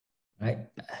Right.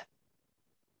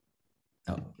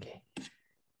 Okay.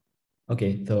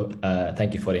 Okay. So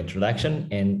thank you for the introduction,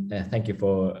 and thank you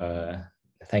for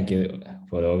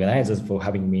the organizers for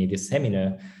having me this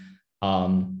seminar.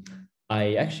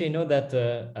 I actually know that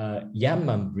Jan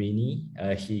Mambrini,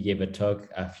 he gave a talk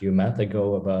a few months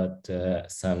ago about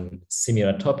some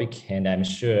similar topic, and I'm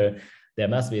sure there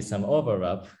must be some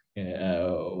overlap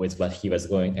with what he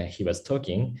was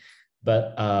talking,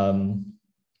 but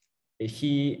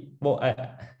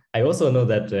I also know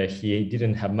that he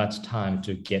didn't have much time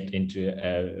to get into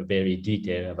very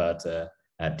detail about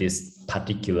this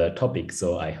particular topic.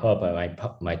 So I hope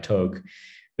my talk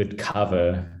could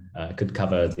cover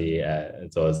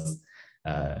those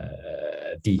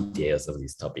details of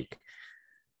this topic.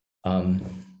 All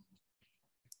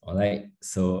right.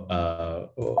 So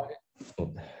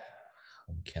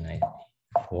can I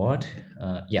forward?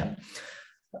 Yeah.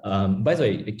 By the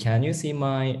way, can you see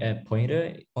my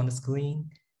pointer on the screen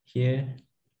here?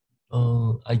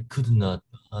 I could not.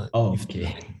 Oh,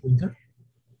 okay. Pointer?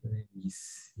 Let me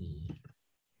see.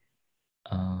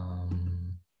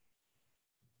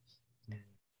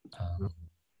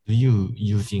 Do you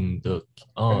using the?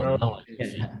 Oh, now I can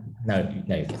see. Now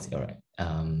you can see. All right.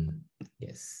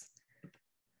 Yes.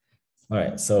 All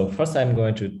right. So first, I'm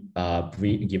going to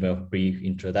give a brief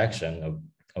introduction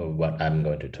of what I'm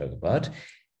going to talk about,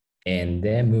 and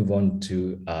then move on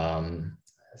to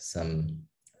some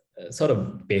sort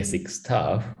of basic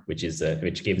stuff, which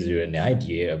gives you an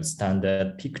idea of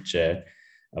standard picture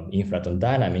of inflaton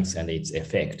dynamics and its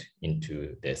effect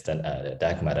into the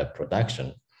dark matter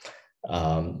production.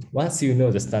 Once you know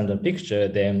the standard picture,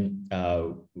 then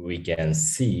we can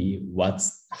see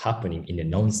what's happening in the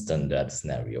non-standard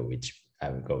scenario, which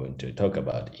I'm going to talk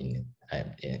about in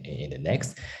the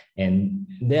next, and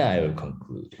then I will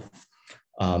conclude.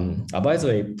 By the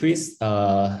way, please,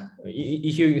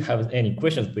 if you have any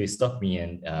questions, please stop me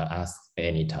and ask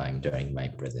anytime during my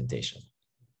presentation.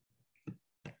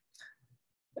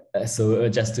 So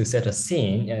just to set a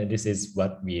scene, this is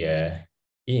what we are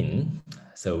in.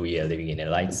 So we are living in the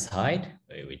light side,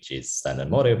 which is standard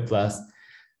model plus.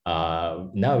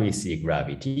 Now we see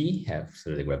gravity, have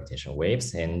the gravitational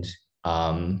waves, and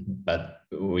but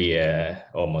we are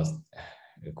almost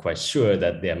quite sure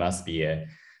that there must be a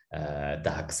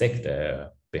dark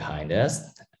sector behind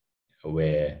us,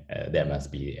 where there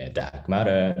must be a dark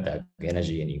matter, dark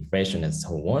energy, and inflation, and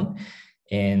so on,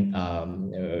 and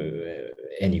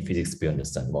any physics beyond the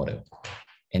standard model.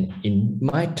 And in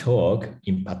my talk,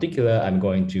 in particular, I'm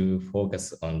going to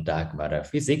focus on dark matter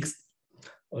physics.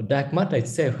 Dark matter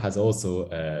itself has also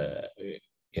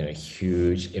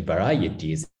huge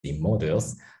varieties in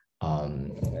models,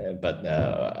 but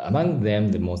among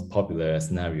them, the most popular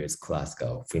scenario is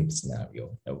classical FIMP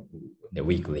scenario, the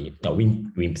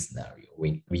WIMP scenario,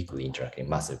 weakly interacting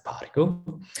massive particle.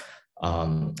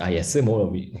 I assume all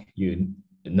of you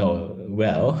know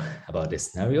well about this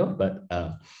scenario, but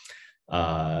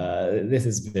this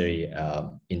is very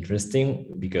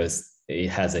interesting because it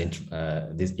has its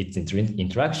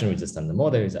interaction with the standard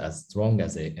model is as strong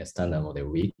as a standard model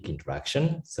weak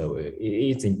interaction. So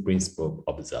it's in principle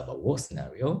observable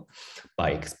scenario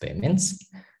by experiments.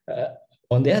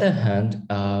 On the other hand,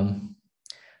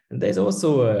 there's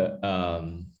also a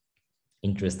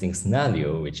interesting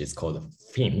scenario which is called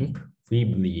FIMP,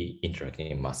 feebly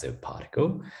interacting massive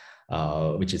particle,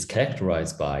 which is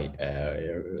characterized by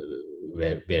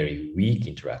very weak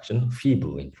interaction,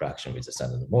 feeble interaction with the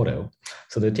standard model.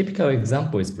 So the typical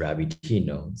example is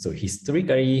gravitino. So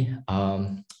historically,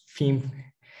 FIMP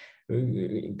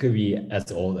could be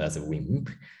as old as a WIMP.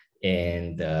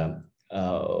 And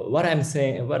why I'm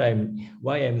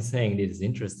saying this is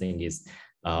interesting is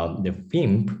the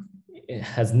FIMP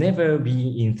has never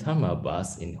been in thermal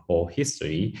bursts in whole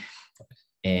history,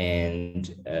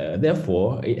 and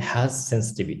therefore it has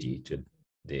sensitivity to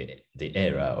the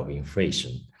era of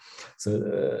inflation.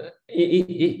 So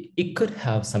it could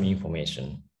have some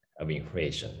information of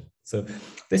inflation. So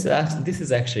this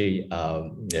is actually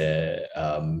the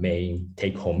main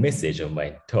take-home message of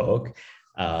my talk.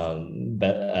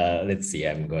 But let's see,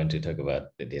 I'm going to talk about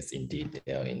this in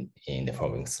detail in the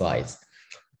following slides.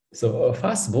 So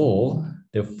first of all,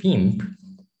 the FIMP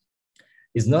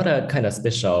is not a kind of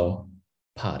special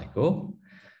particle,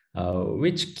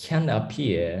 which can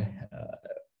appear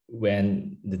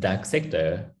when the dark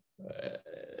sector,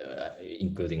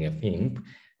 including a FIMP,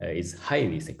 is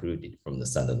highly secluded from the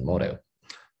standard model.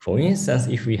 For instance,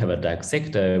 if we have a dark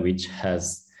sector which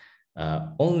has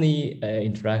only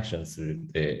interactions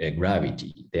with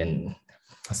gravity, then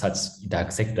such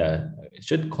dark sector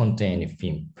should contain a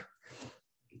FIMP.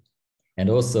 And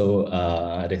also,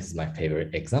 this is my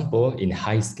favorite example, in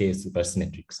high-scale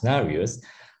supersymmetric scenarios,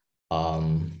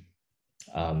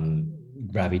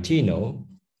 Gravitino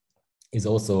is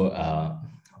also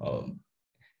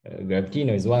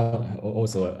Gravitino is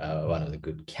also one of the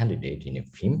good candidates in a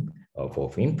FIMP for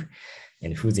FIMP,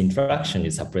 and whose interaction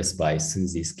is suppressed by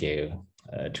SUSY scale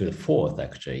to the fourth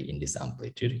actually in this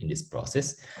amplitude in this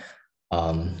process.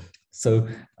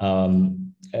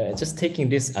 Just taking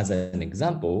this as an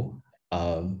example,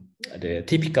 the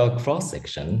typical cross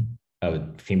section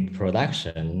of FIMP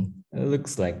production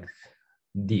looks like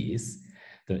this.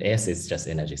 The S is just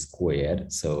energy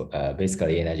squared. So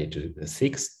basically energy to the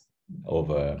 6th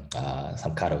over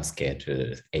some cutoff scale to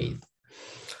the 8th.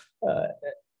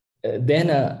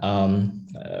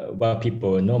 What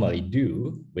people normally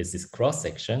do with this cross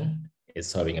section is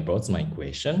solving a Boltzmann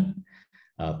equation,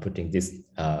 putting this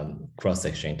cross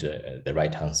section into the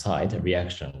right-hand side,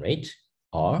 reaction rate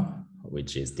R,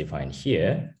 which is defined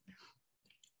here.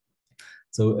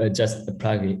 So just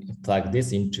plug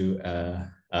this into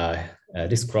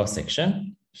this cross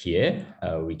section here.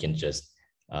 We can just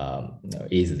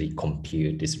easily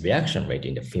compute this reaction rate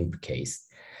in the FIMP case.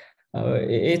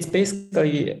 It's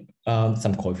basically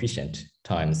some coefficient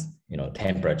times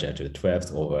temperature to the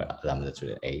 12th over lambda to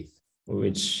the 8th,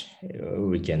 which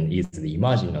we can easily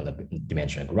imagine on the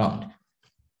dimensional ground.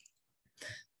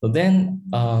 So then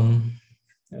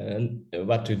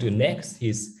what to do next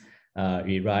is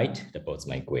rewrite the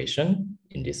Boltzmann equation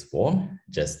in this form,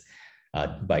 just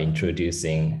by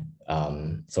introducing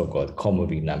so-called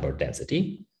co-moving number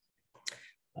density.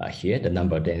 Here, the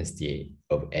number density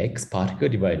of X particle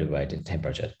divided by the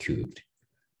temperature cubed.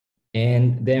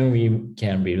 And then we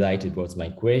can rewrite the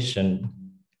Boltzmann equation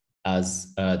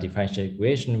as a differential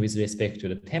equation with respect to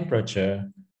the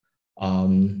temperature.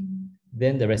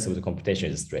 Then the rest of the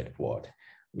computation is straightforward.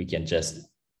 We can just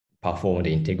perform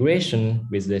the integration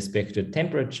with respect to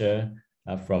temperature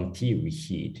from T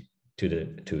reheat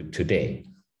to today.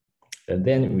 And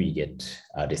then we get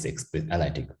this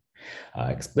analytic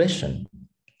expression.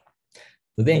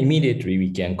 So then immediately we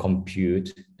can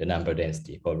compute the number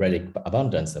density or relic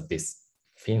abundance of this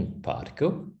FIMP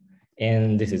particle.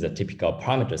 And this is a typical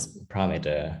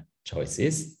parameter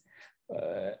choices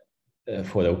to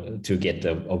get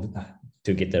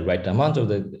the right amount of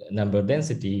the number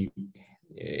density.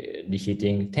 The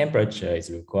heating temperature is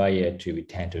required to be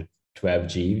 10 to 12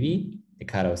 GeV. The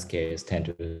cutoff scale is 10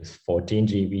 to 14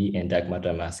 GeV, and dark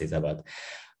matter mass is about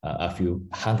a few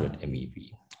hundred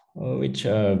MeV, which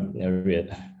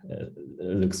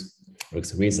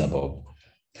looks reasonable.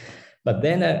 But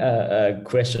then a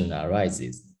question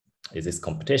arises: is this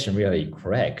computation really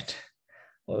correct?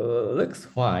 Well, looks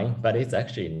fine, but it's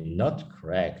actually not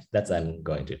correct. That's what I'm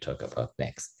going to talk about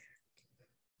next.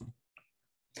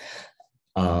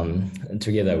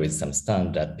 Together with some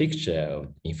standard picture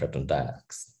of inflaton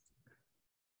dynamics.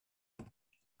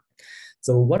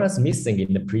 So what was missing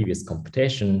in the previous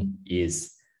computation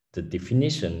is the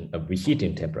definition of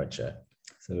reheating temperature.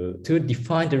 So to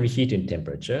define the reheating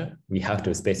temperature, we have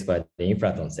to specify the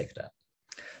inflaton sector.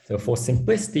 So for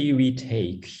simplicity, we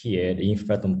take here the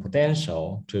inflaton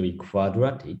potential to be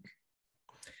quadratic,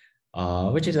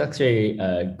 which is actually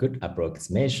a good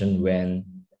approximation when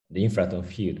the inflaton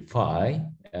field phi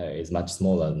is much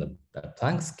smaller than the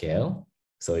Planck scale.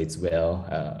 So it's well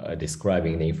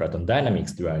describing the inflaton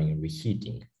dynamics during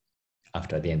reheating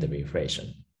after the end of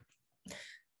inflation.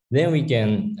 Then we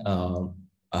can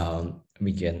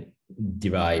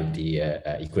derive the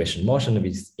equation motion of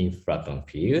its inflaton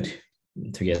field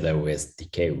together with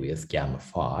decay with gamma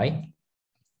phi.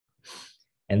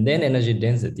 And then energy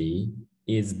density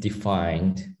is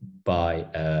defined by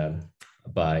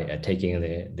taking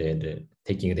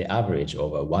the average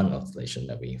over one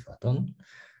oscillation of inflaton.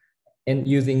 And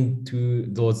using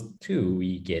those two,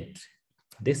 we get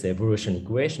this evolution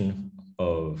equation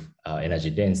of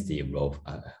energy density of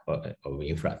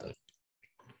inflaton.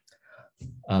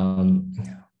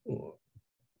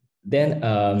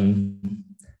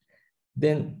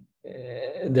 Then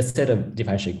the set of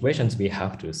differential equations we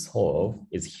have to solve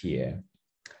is here.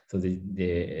 So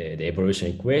the evolution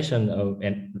equation of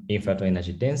inflaton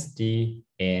energy density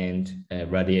and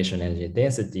radiation energy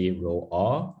density rho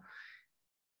R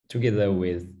together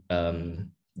with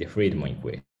the Friedmann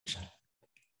equation.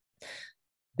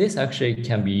 This actually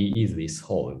can be easily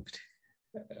solved.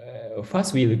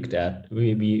 First, we are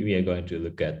going to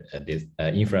look at this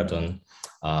inflaton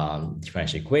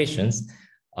differential equations.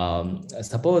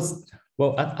 Suppose,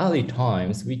 well, at early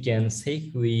times, we can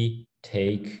safely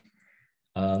take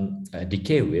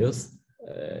decay wheels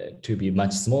to be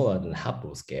much smaller than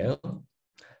Hubble scale.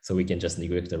 So we can just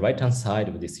neglect the right-hand side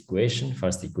of this equation,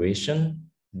 first equation.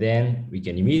 Then we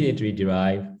can immediately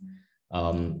derive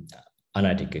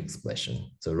analytic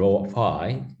expression. So rho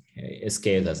phi is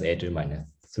scaled as a to the minus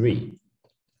 3.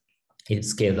 It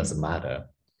scales as matter.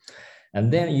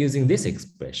 And then using this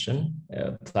expression,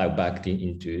 plug back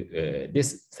into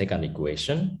this second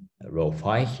equation, rho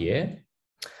phi here.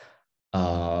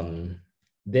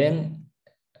 Then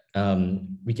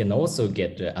we can also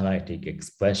get the analytic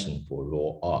expression for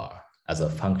rho r as a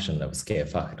function of scale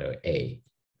factor A.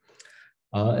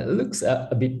 It looks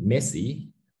a bit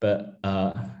messy, but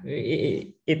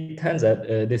it turns out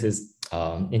this is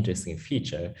interesting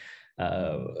feature.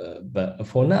 But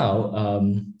for now,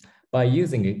 by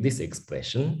using this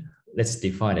expression, let's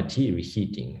define a T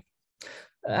reheating.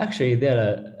 Actually, there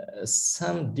are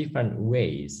some different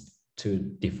ways to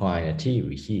define a T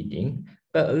reheating,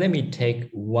 but let me take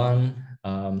one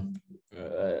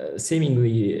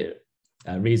seemingly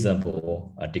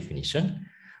reasonable definition,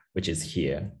 which is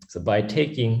here. So by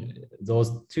taking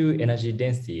those two energy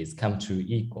densities come to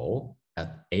equal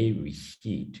at A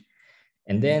reheat,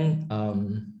 and then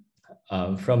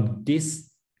from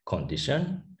this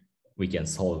condition, we can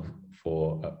solve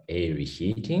for A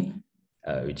reheating,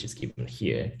 which is given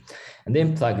here, and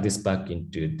then plug this back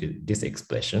into this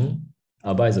expression.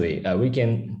 By the way, we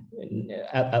can,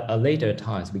 at later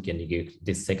times, we can negate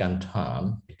this second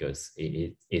term because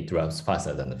it runs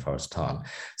faster than the first term.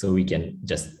 So we can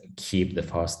just keep the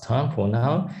first term for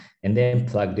now, and then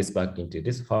plug this back into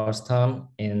this first term,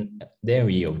 and then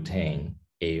we obtain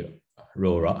a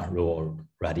rho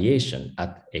radiation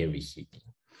at A reheating.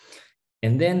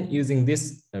 And then using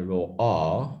this rho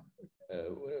r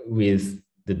with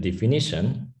the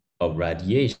definition of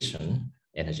radiation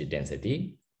energy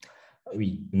density,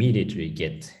 we immediately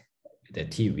get the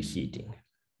T reheating.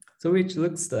 So which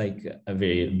looks like a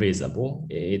very reasonable.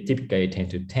 It typically 10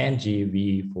 to 10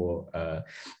 GeV for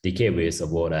decay rates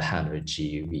of water 100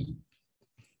 GeV,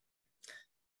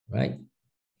 right?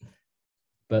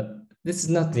 But this is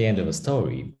not the end of the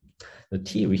story. The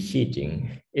T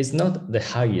reheating is not the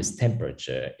highest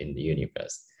temperature in the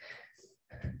universe.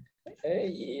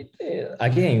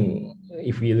 Again,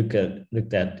 if we look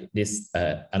at this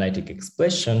analytic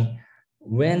expression,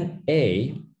 when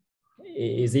A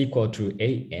is equal to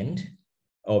A end,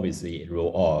 obviously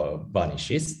rho r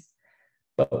vanishes.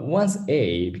 But once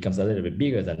A becomes a little bit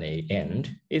bigger than A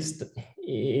end,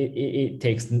 it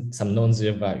takes some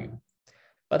non-zero value.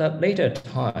 But at later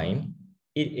time,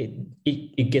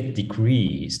 it gets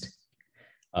decreased,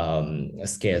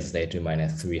 scales to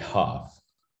minus 3/2.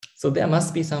 So there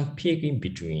must be some peak in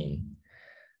between,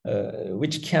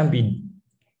 which can be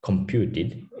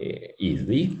computed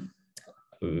easily,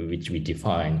 which we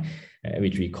define,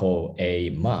 which we call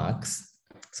A max.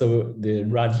 So the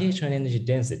radiation energy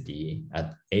density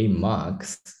at A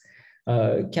max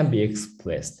can be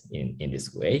expressed in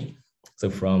this way. So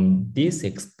from this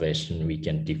expression, we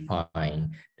can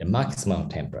define the maximum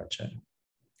temperature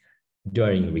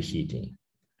during reheating.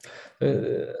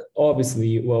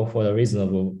 Obviously, well, for the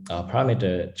reasonable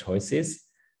parameter choices,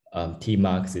 T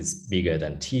max is bigger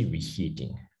than T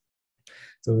reheating.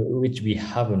 So which we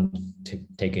haven't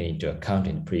taken into account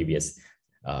in previous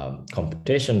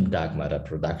computation dark matter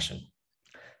production.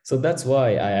 So that's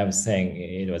why I am saying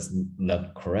it was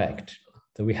not correct.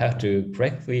 So we have to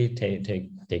correctly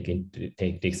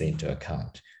take this into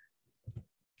account.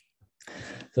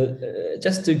 So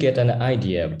just to get an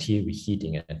idea of T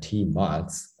reheating and T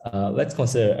max, let's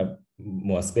consider a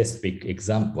more specific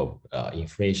example of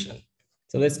inflation.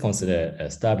 So let's consider a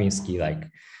Stravinsky-like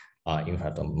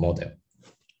inflaton model.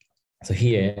 So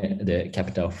here, the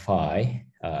capital phi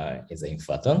is an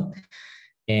inflaton.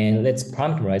 And let's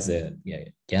parameterize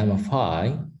the gamma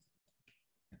phi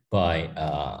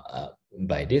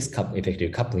by this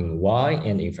effective coupling Y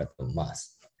and inflaton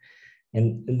mass.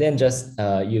 And then just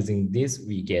using this,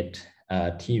 we get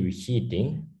T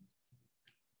reheating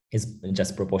is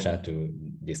just proportional to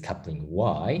this coupling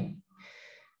Y.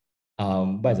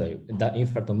 By the way, the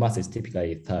inflaton mass is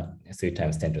typically 3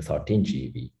 times 10 to 13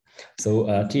 GeV.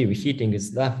 So T reheating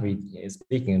is roughly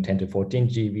speaking 10 to 14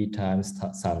 GeV times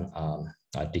some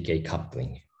decay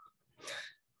coupling.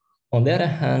 On the other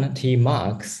hand, T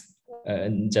max,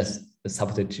 just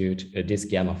substitute this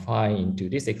gamma phi into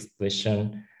this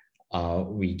expression,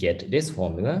 we get this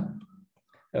formula.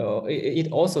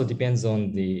 It also depends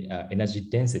on the energy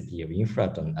density of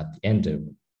inflaton at the end of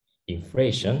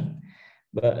inflation.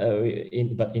 But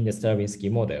in the Stravinsky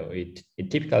model, it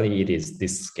typically is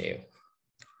this scale.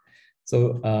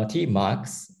 So T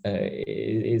max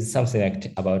is something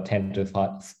like about 10 to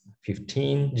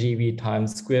 15 GeV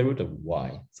times square root of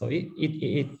Y. So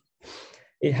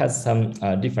it has some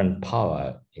different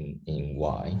power in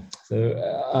Y. So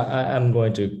I'm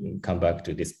going to come back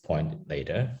to this point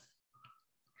later.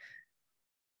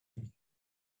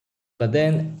 But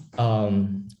then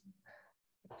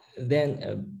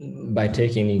by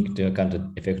taking into account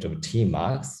the effect of T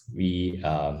marks, we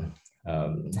are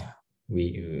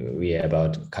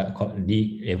about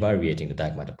evaluating the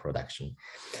dark matter production.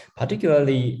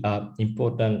 Particularly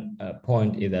important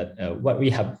point is that what we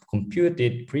have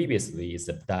computed previously is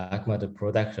the dark matter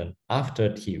production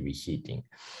after T reheating.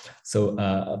 So,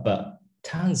 but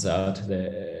turns out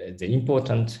the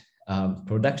important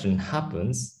production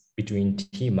happens between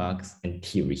T marks and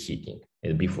T reheating,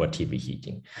 before T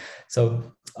reheating.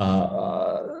 So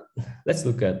let's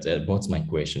look at Boltzmann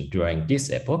equation during this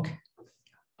epoch.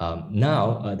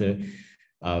 Now the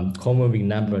co-moving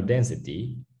number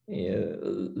density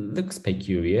looks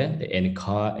peculiar, in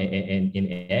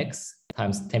X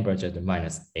times temperature to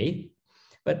 -8,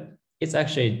 but it's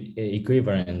actually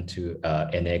equivalent to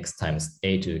nx times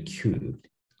a to the cubed,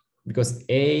 because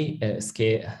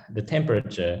the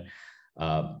temperature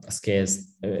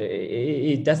scales,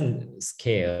 it doesn't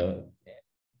scale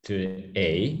to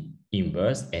A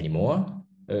inverse anymore.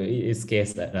 It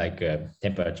scales like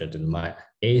temperature to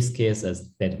A scales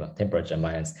as temperature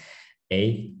minus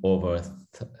 8 over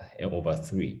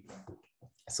 3.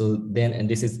 So then, and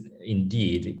this is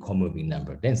indeed co-moving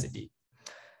number density.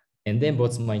 And then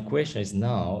Boltzmann equation is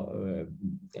now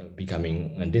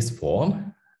becoming in this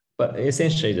form, but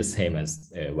essentially the same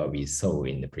as what we saw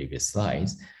in the previous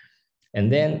slides.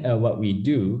 And then what we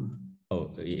do,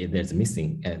 there's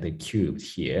missing the cubed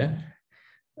here.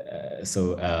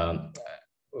 So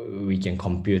we can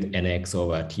compute nx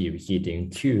over T reheating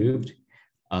cubed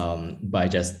by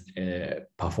just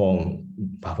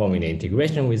performing the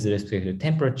integration with respect to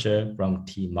temperature from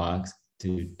T marks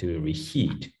to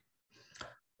reheat.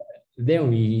 Then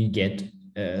we get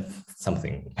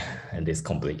something in this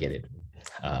complicated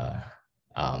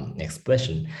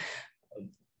expression.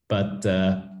 But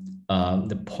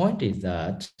the point is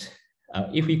that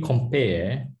if we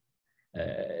compare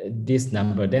this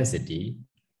number density,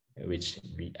 which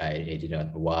I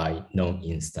denote Y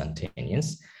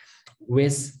non-instantaneous,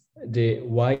 with the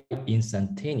Y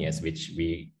instantaneous, which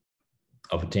we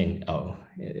obtain,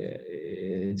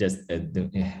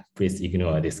 please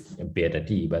ignore this beta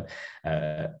T, but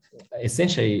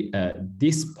essentially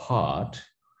this part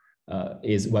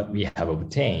is what we have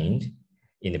obtained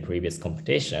in the previous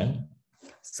computation.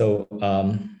 So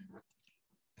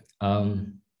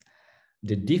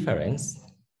the difference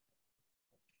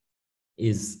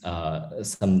is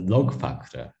some log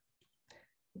factor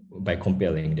by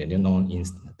comparing the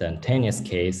non-instantaneous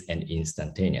case and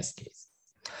instantaneous case.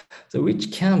 So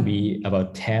which can be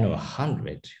about 10 or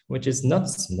 100, which is not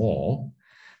small.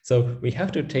 So we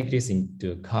have to take this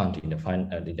into account in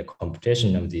the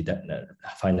computation of the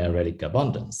final relic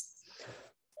abundance.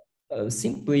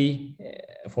 Simply,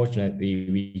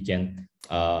 fortunately, we can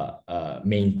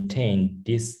maintain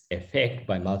this effect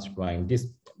by multiplying this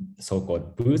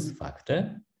so-called boost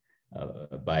factor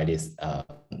by this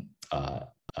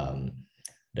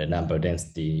the number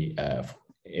density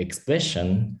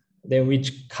expression, then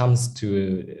which comes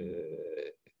to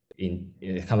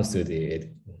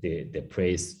the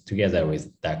praise together with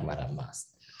dark matter mass.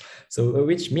 So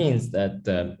which means that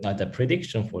the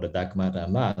prediction for the dark matter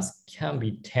mass can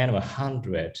be 10 or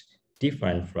 100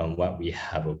 different from what we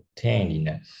have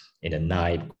obtained in a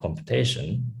naive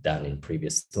computation done in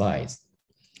previous slides.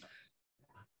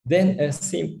 Then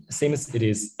since it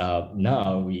is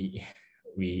now we've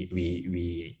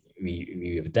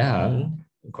done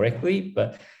correctly,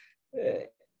 but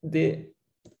the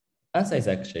answer is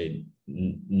actually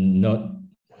not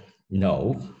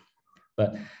no,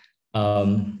 but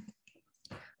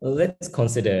let's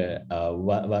consider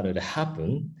what would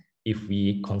happen if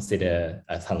we consider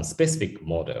some specific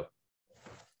model.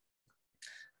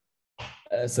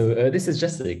 So this is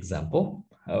just an example,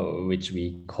 which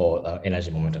we call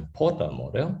energy momentum portal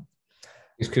model.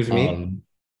 Excuse me,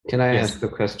 can I ask a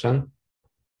question?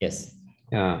 Yes.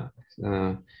 Yeah.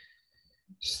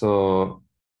 So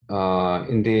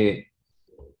in the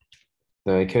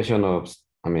equation of,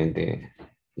 the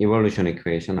evolution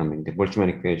equation, the Boltzmann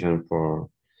equation for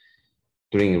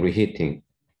during reheating,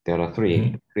 there are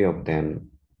three of them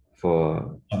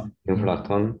for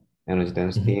inflaton, energy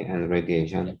density, and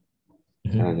radiation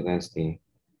energy density.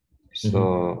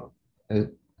 So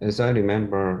as I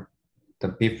remember,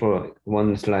 before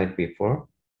one slide before,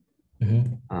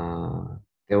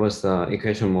 there was the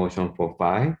equation motion for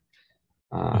phi,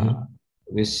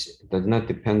 which does not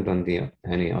depend on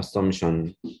any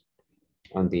assumption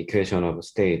on the equation of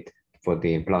state for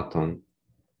the inflaton.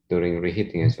 during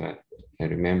reheating as well. I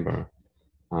remember.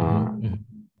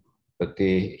 But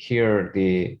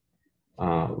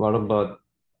what about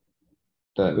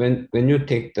when you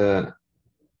take the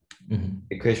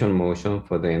equation motion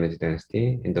for the energy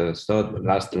density in the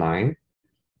last line,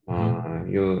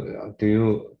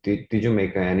 did you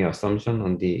make any assumption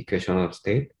on the equational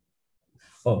state?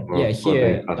 Oh, yeah,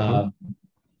 here.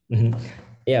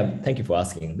 Yeah, thank you for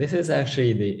asking. This is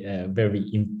actually the very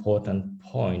important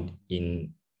point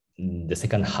in the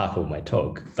second half of my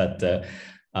talk. But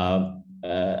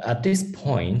at this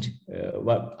point,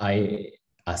 what I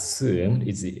assumed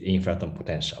is the inflaton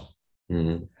potential.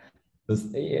 Now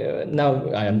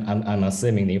I'm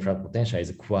assuming the inflaton potential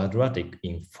is quadratic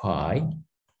in phi.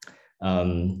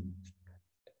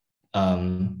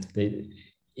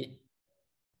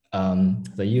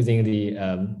 Using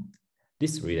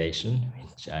this relation,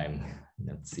 which I'm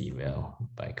not see well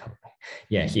by copy.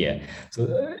 Yeah, here.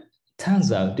 So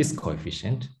turns out this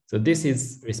coefficient. So this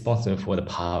is responsible for the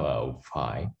power of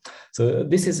phi. So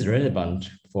this is relevant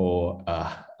for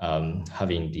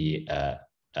having the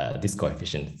this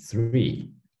coefficient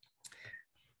 3.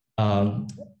 Well,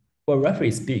 roughly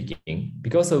speaking,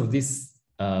 because of this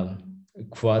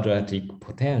quadratic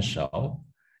potential,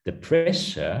 the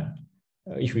pressure,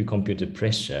 if we compute the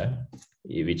pressure,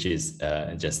 which is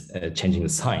just changing the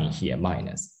sign here,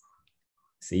 minus.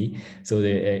 See, so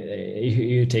if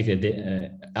you take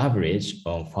the average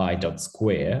on phi dot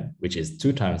square, which is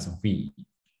 2 times V.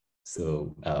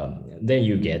 So then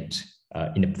you get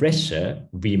in the pressure,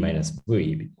 V minus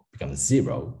V becomes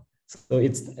 0. So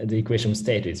the equation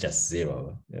state is just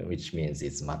 0, which means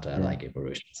it's matter-like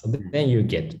evolution. So then you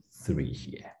get 3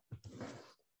 here.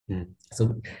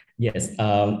 So yes,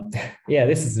 yeah,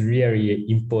 this is really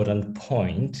important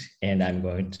point, and I'm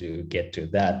going to get to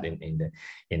that in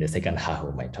the second half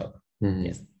of my talk.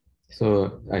 Yes.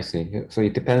 So I see. So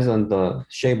it depends on the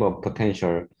shape of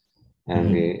potential,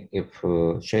 and if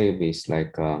shape is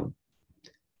like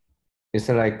it's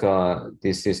like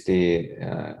this is the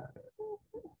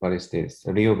what is this?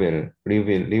 Liouville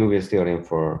theorem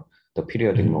for the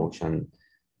periodic motion.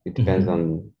 It depends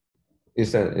on.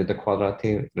 Is that the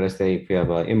quadratic? Let's say if you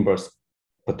have an inverse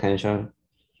potential,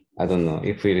 I don't know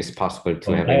if it is possible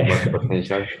to have inverse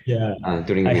potential. Yeah,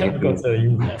 during I the haven't considered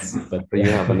inverse, but so you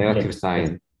have a negative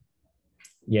sign.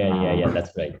 Yeah,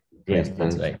 that's right. Yes,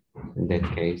 that's right. In that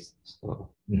case, so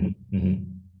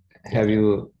have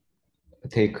you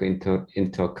take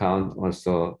into account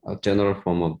also a general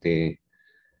form of the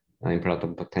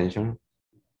inflaton potential?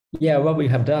 Yeah, what we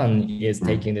have done is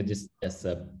taking this as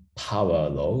a power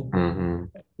law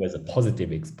with a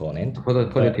positive exponent. For the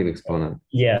positive exponent.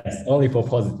 Yes, only for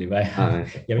positive. Yeah,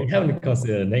 we haven't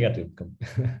considered negative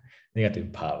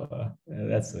power.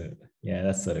 That's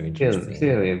sort of interesting.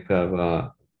 Still, if you have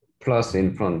a plus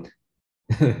in front,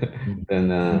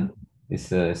 then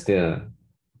it's still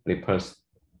repulsive.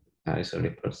 It's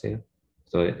repulsive.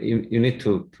 So you need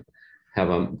to have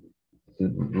a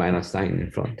minus sign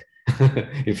in front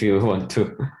if you want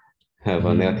to have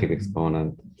a negative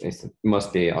exponent. It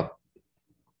must be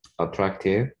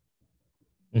attractive.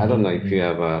 I don't know if you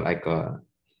have like a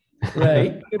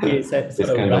right. Could be this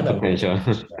kind of potential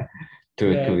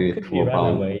to be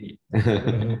bound.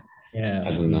 Yeah,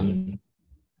 I don't know.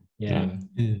 Yeah.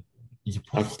 Is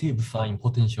positive sign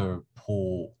potential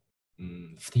for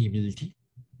stability?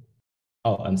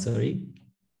 Oh, I'm sorry.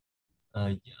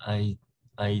 I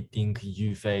think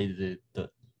you said that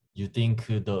you think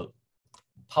the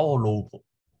power law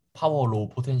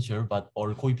potential, but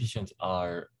all coefficients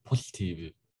are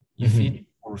positive. Is it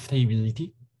for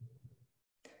stability?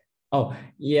 Oh,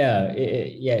 yeah,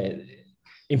 yeah.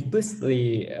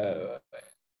 Implicitly,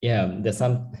 yeah.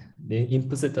 The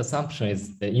implicit assumption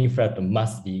is the inflaton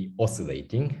must be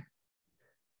oscillating,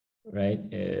 right?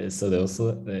 So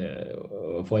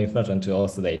for inflaton to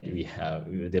oscillate, we have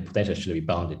the potential should be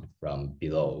bounded from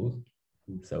below.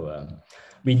 So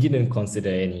we didn't consider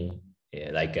any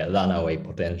like a runaway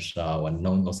potential or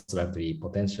non-oscillatory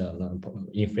potential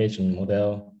inflation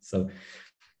model. So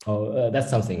that's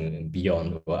something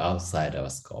beyond or outside our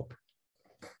scope.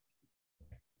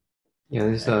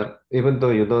 Yeah, even though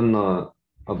you don't know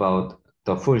about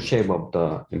the full shape of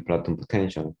the inflaton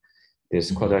potential,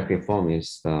 this quadratic form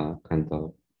is kind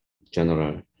of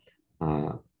general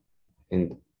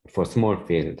for small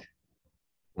field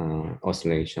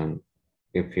oscillation.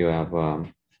 If you have a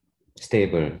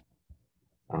stable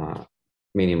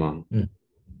minimum,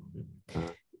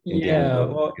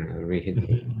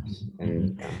 reheating,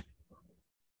 and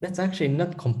that's actually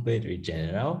not completely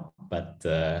general, but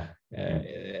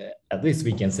at least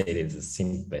we can say it is the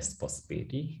simplest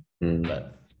possibility.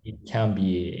 But it can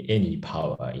be any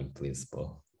power in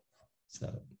principle.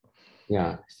 So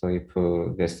yeah, so if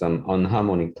there's some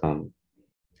anharmonic term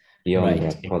beyond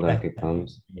right, the quadratic exactly.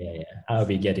 terms. Yeah, I'll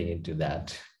be getting into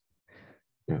that.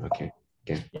 Yeah, okay.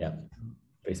 Yeah,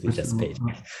 please be just paid.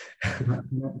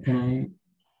 Can I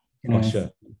Oh, ask? sure.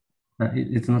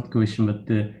 It's not a question, but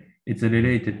it's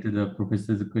related to the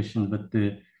professor's question. But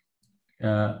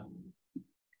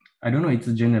I don't know it's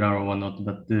general or not.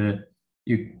 But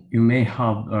you may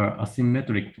have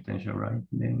asymmetric potential, right?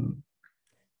 Then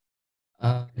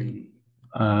I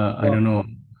don't know,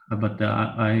 but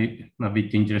I'm a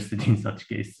bit interested in such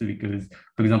case because,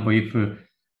 for example, if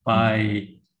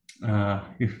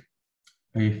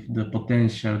if the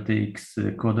potential takes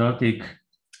quadratic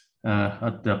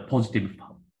at the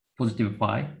positive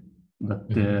phi, but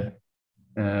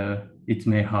it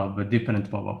may have a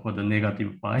different power for the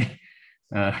negative phi.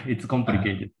 It's a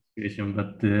complicated situation,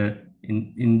 but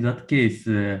in that case,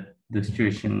 the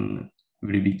situation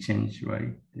will be changed,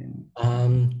 right?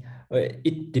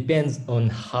 It depends on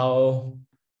how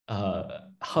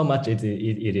much it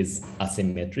is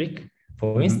asymmetric.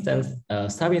 For instance,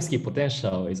 Stravinsky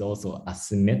potential is also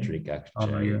asymmetric,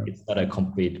 actually. Yeah. It's not a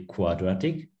complete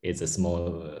quadratic. It's a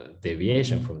small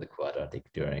deviation from the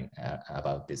quadratic during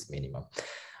about this minimum.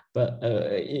 But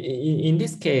in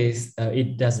this case,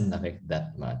 it doesn't affect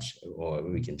that much, or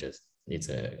we can just, it's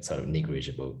a sort of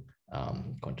negligible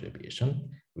contribution.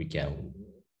 We can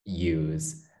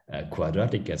use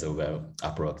quadratic as a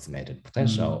well-approximated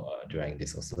potential during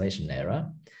this oscillation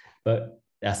era. But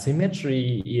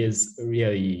asymmetry is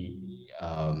really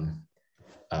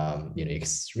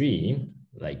extreme,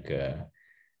 like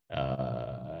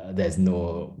there's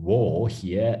no wall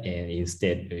here, and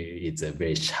instead it's a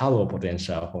very shallow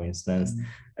potential, for instance.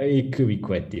 It could be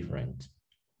quite different.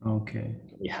 Okay.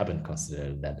 We haven't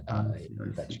considered that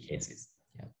in such cases.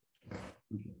 Yeah.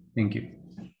 Thank you.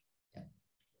 Yeah.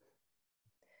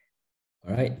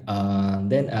 All right,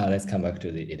 then let's come back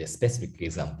to the specific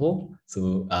example.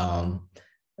 So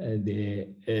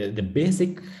the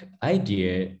basic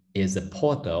idea is a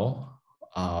portal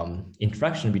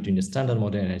interaction between the standard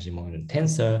model energy momentum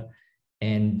tensor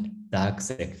and dark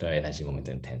sector energy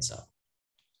momentum tensor.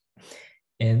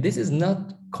 And this is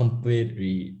not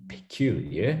completely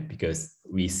peculiar because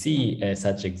we see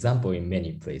such example in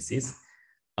many places.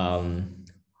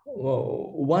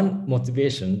 Well, one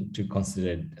motivation to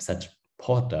consider such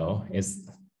portal is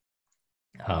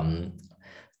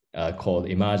called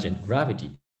emergent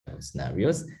gravity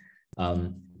scenarios,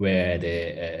 where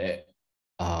the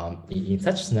in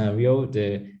such scenario,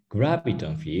 the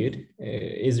graviton field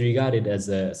is regarded as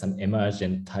some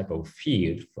emergent type of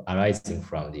field arising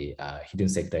from the hidden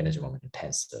sector energy momentum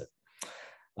tensor.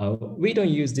 We don't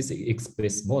use this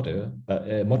explicit model,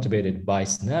 but motivated by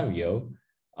scenario,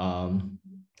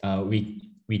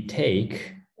 we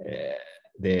take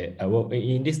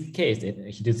in this case,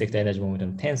 the hidden sector energy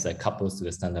momentum tensor couples to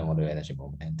the standard model energy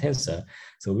momentum tensor.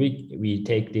 So we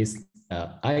take this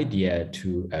idea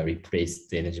to replace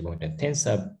the energy momentum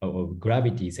tensor of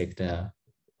gravity sector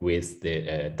with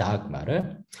the dark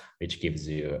matter, which gives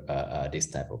you this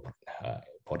type of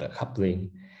portal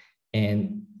coupling.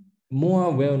 And more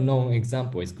well-known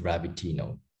example is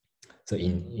gravitino. So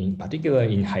in particular,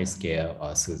 in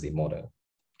high-scale SUSY model.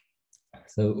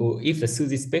 So if the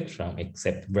SUSY spectrum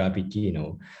except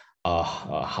gravitino are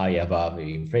high above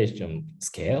the inflation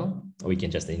scale, we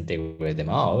can just integrate them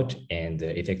out, and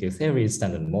the effective theory is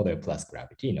standard model plus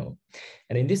gravitino.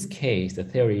 And in this case, the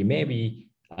theory may be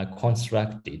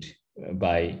constructed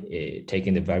by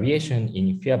taking the variation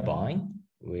in Fairbairn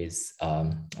with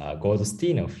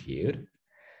Goldsteiner field.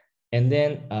 And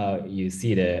then you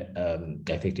see the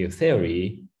effective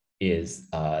theory is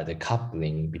the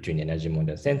coupling between energy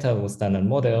momentum center of standard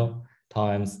model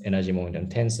times energy momentum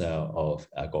tensor of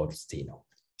Goldsteiner.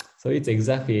 So it's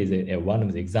exactly one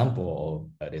of the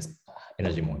example of this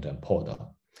energy momentum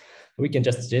portal. We can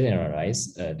just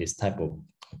generalize this type of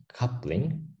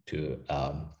coupling to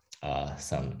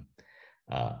some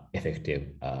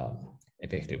effective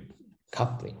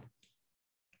coupling.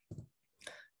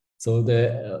 So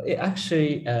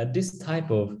this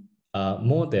type of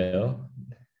model,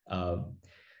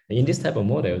 in this type of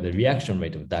model, the reaction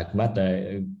rate of dark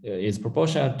matter is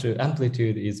proportional to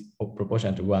amplitude is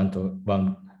proportional to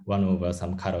one over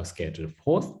some cutoff scale to the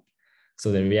fourth.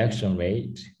 So the reaction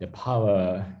rate, the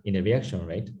power in the reaction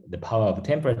rate, the power of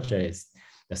temperature is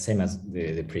the same as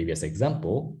the previous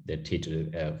example, the T to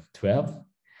the 12.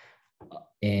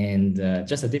 And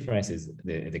just the difference is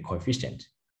the coefficient,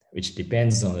 which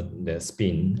depends on the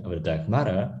spin of the dark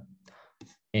matter.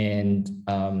 And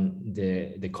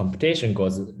the computation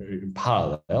goes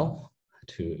parallel.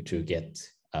 to get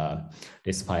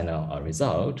this final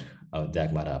result of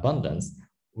dark matter abundance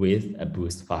with a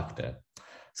boost factor.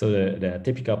 So the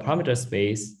typical parameter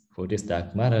space for this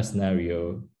dark matter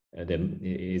scenario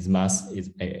is mass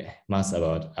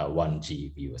about 1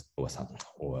 GeV or something,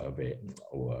 or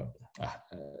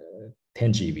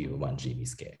 10 GeV or 1 GeV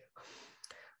scale,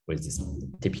 with this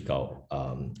typical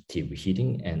T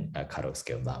heating and cutoff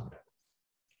scale lambda.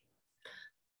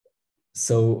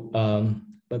 So,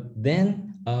 but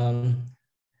then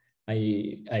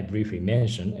I briefly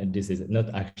mentioned, and this is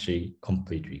not actually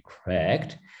completely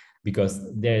correct, because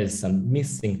there is some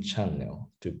missing channel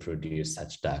to produce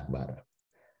such dark matter,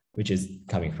 which is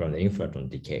coming from the inflaton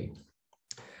decay.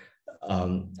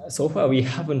 So far, we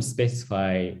haven't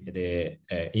specified the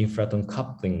inflaton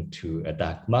coupling to a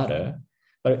dark matter,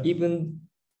 but even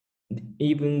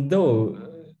though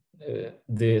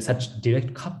such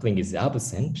direct coupling is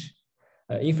absent,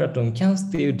 inflaton can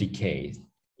still decay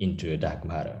into a dark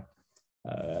matter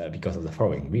because of the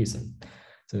following reason.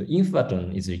 So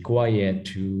inflaton is required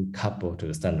to couple to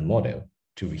the standard model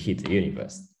to reheat the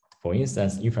universe. For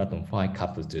instance, inflaton phi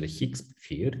couples to the Higgs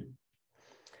field.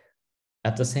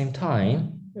 At the same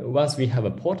time, once we have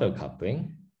a portal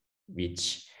coupling,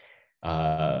 which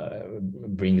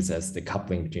brings us the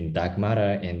coupling between dark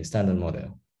matter and the standard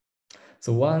model.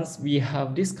 So once we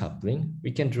have this coupling,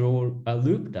 we can draw a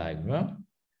loop diagram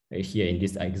here in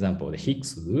this example, the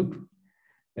Higgs loop,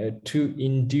 to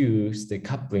induce the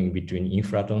coupling between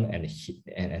inflaton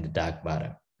and the dark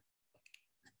matter.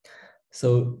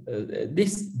 So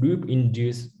this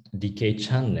loop-induced decay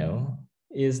channel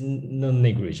is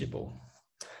non-negligible.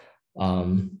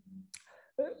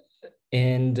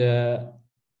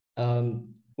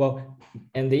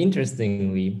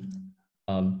 Interestingly,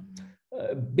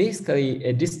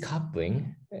 basically this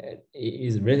coupling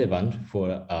is relevant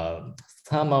for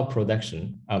thermal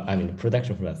production,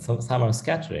 production from thermal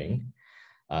scattering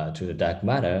to the dark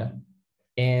matter,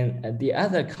 and the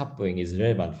other coupling is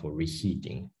relevant for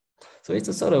reheating. So it's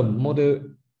a sort of model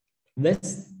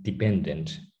less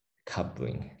dependent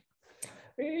coupling.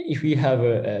 If we have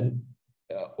an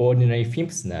ordinary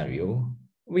FIMP scenario,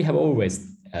 we have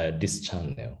always this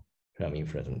channel from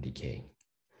inflaton decay.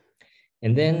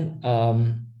 And then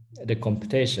the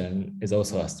computation is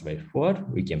also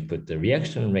straightforward. We can put the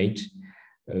reaction rate,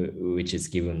 which is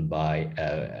given by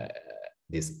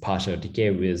this partial decay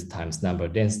width times number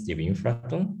density of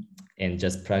inflaton, and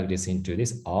just plug this into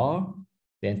this R,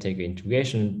 then take an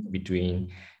integration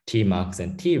between T max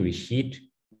and T reheat,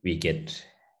 we get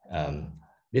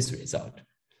this result.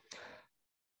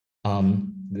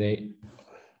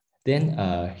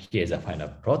 Here's a final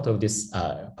plot of this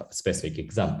specific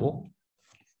example.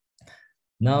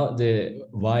 Now the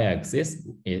y-axis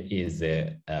is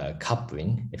the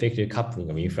coupling, effective coupling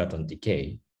of inflaton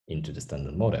decay into the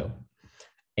standard model,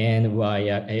 and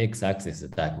x-axis is the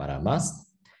dark matter mass.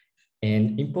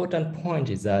 And important point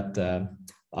is that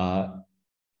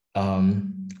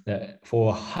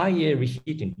for higher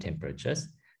reheating temperatures,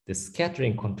 the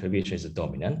scattering contribution is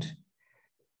dominant.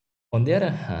 On the other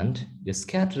hand, the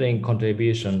scattering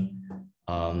contribution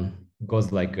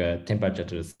goes like temperature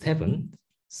to 7.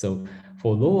 So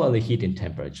for lower reheating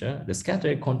temperature, the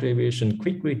scattering contribution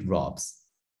quickly drops,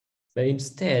 but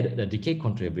instead the decay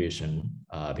contribution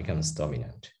becomes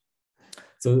dominant.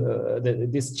 So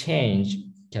this change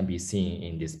can be seen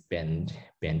in this bend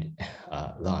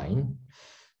line.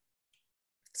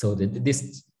 So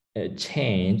this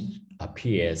change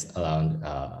appears around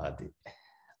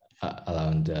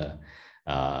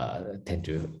 10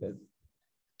 to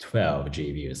 12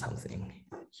 GeV or something.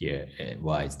 Here,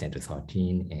 y is 10 to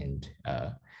 13, and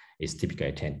it's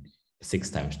typically 6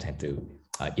 times 10 to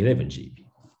 11 GeV.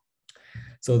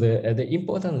 So the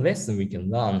important lesson we can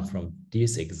learn from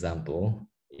this example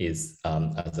is,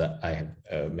 as I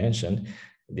have mentioned,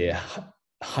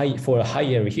 for a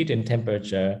higher reheating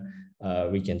temperature,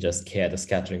 we can just care the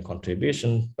scattering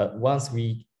contribution. But once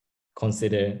we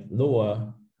consider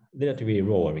relatively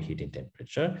lower reheating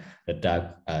temperature,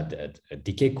 the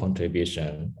decay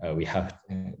contribution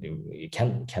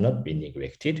cannot be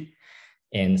neglected,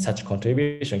 and such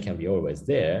contribution can be always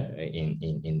there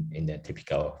in the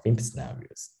typical FIMP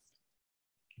scenarios.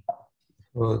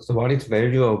 So what is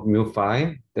value of mu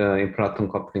phi, the inflaton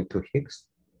coupling to Higgs?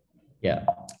 Yeah.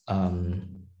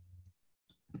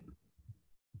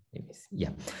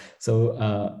 So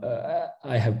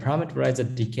I have parameterized the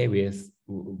decay width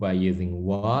by using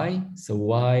y. So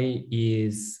y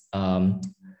is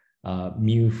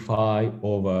mu phi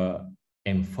over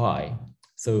m phi.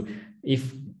 So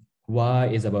if y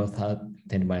is about 10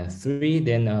 to minus 3,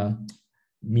 then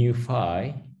mu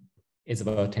phi is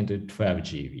about 10 to 12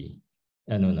 GeV.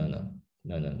 No,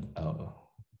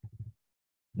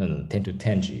 10 to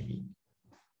 10 GeV.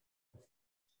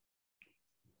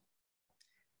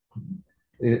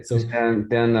 So then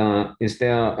is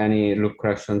there any loop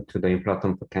correction to the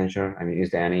inflaton potential? I mean, is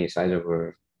there any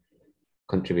sizable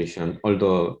contribution,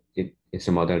 although it's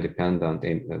a model dependent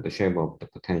in the shape of the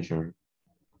potential?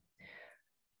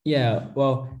 Yeah,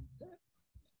 well,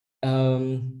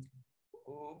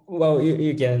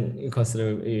 you can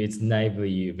consider it's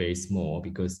naively very small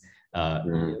because,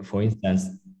 for instance,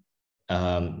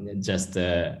 just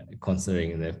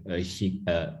considering the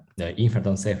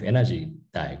inflaton self-energy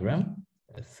diagram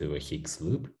through a Higgs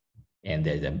loop, and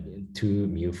there's two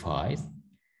mu phi's,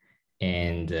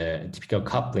 and typical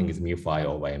coupling is mu phi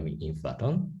over m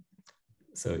inflaton.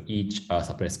 So each are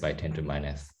suppressed by 10 to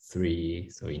minus 3.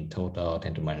 So in total,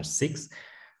 10 to minus 6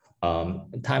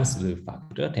 times the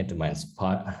factor 10 to minus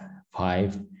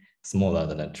 5 smaller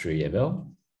than a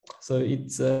trivial. So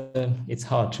it's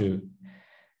hard to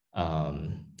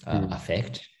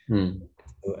affect.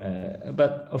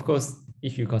 But of course,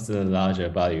 if you consider larger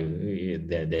value,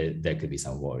 there could be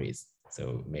some worries.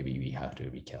 So maybe we have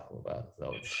to be careful about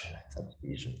those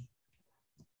subdivisions.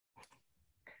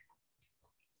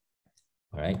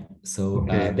 All right. So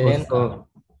then also,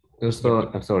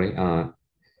 I'm sorry. No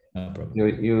problem.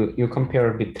 You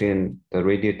compare between the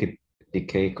radiative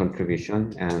decay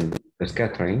contribution and the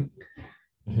scattering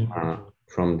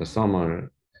from the summer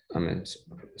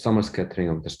scattering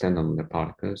of the standard model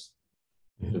particles.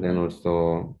 Then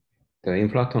also the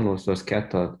inflaton also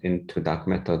scattered into dark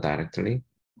matter directly.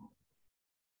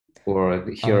 Or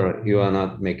here you are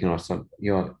not making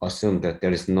you assume that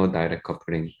there is no direct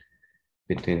coupling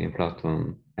between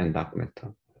inflaton and dark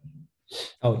matter.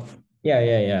 Oh,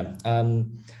 yeah.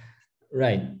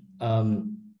 Right.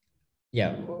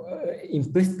 Yeah.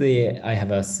 Implicitly, I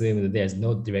have assumed that there's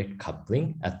no direct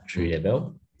coupling at tree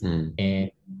level,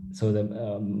 and so the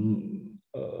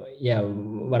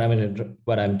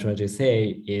what I'm trying to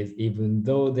say is even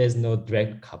though there's no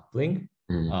direct coupling,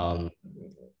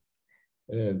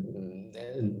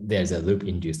 there's a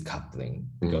loop-induced coupling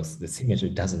because the symmetry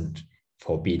doesn't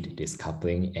forbid this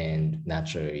coupling, and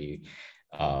naturally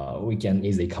we can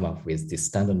easily come up with this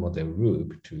standard model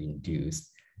loop to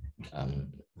induce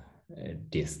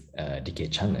this decay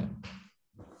channel.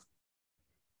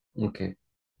 Okay.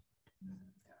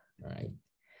 All right.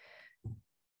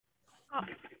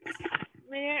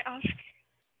 May I ask?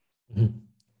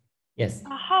 Yes.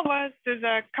 How was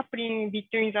the coupling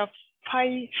between the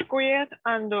phi squared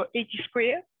and h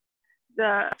squared?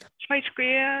 The phi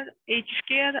squared, h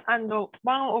squared, and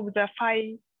one of the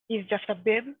phi is just a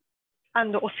wave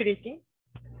and oscillating?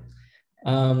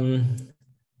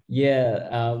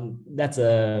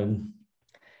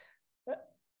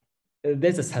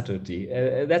 There's a subtlety.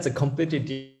 That's a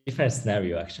completely different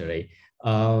scenario, actually.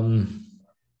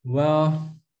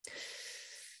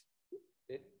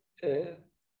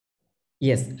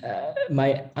 Yes,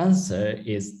 my answer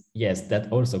is yes,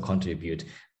 that also contribute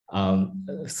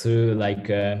through like,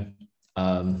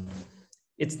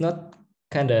 it's not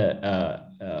kind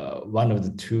of one of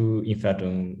the two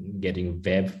inflaton getting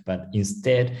wave, but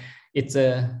instead it's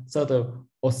a sort of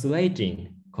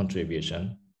oscillating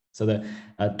contribution. So the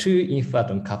two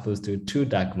inflaton couples to two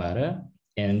dark matter,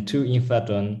 and two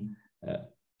inflaton,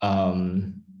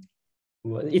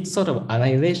 it's sort of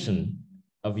annihilation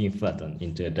of inflaton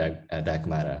into dark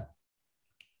matter.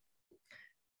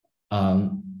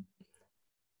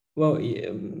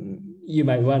 You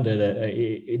might wonder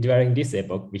that during this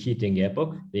epoch, reheating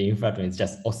epoch, the inflaton is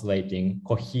just oscillating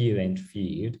coherent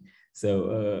field.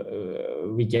 So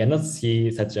we cannot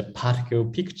see such a particle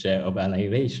picture of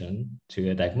annihilation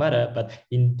to a dark matter, but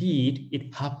indeed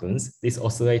it happens. This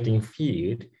oscillating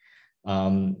field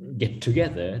get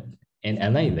together and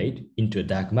annihilate into a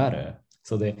dark matter.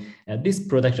 So this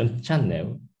production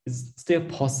channel is still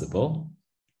possible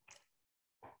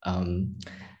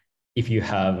if you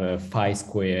have a phi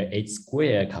square, h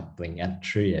square coupling at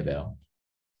tree level.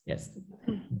 Yes,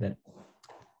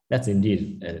 that's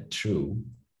indeed true.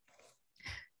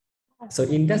 So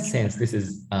in that sense, this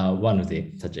is one of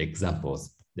the such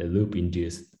examples, the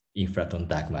loop-induced inflaton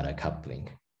dark matter coupling.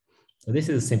 So this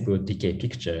is a simple decay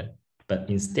picture, but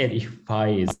instead, if phi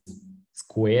is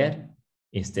squared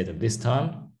instead of this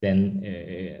term, then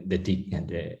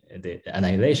the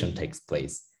annihilation takes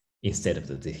place instead of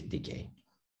the decay.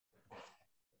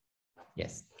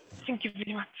 Yes. Thank you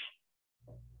very much.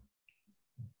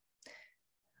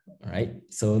 All right.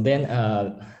 So then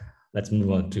let's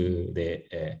move on to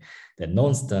the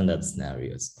non-standard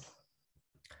scenarios.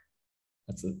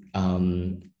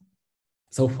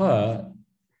 So far,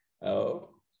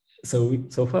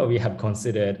 so far we have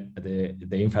considered the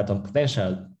inflaton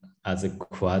potential as a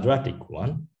quadratic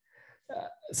one.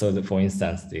 So for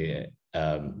instance, the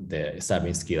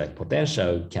Stravinsky-like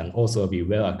potential can also be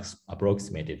well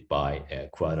approximated by a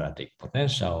quadratic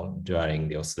potential during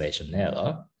the oscillation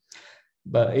error,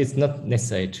 but it's not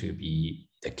necessary to be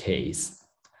the case.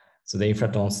 So the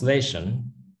inflaton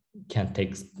oscillation can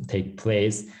take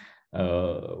place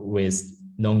with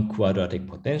non-quadratic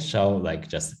potential, like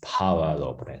just power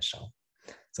law potential.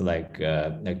 So like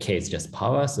K is just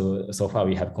power. So far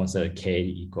we have considered K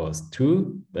equals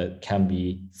 2, but can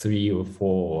be 3 or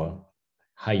 4 or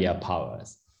higher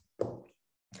powers.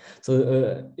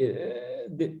 So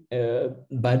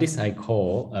by this I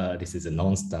call, this is a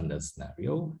non-standard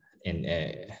scenario. And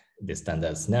the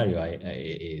standard scenario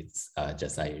is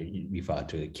just I refer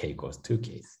to the K equals 2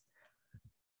 case.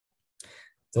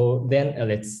 So then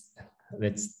let's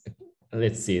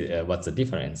see what's the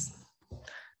difference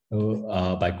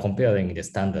by comparing the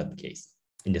standard case.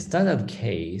 In the standard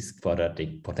case,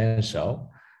 quadratic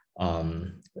potential,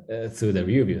 through the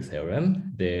Liouville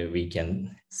theorem, we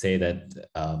can say that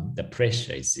the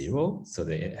pressure is 0, so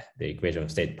the equation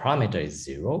of state parameter is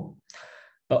 0.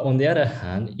 But on the other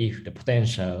hand, if the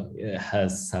potential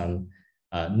has some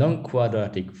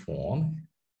non-quadratic form,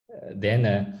 then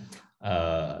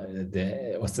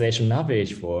the oscillation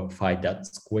average for phi dot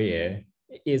square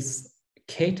is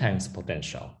K times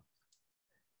potential.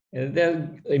 And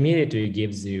that immediately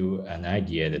gives you an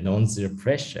idea of the non-zero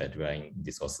pressure during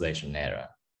this oscillation error.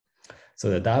 So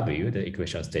the W, the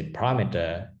equation of state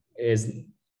parameter, is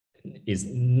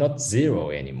not 0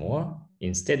 anymore.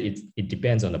 Instead, it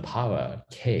depends on the power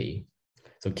K.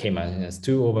 So K minus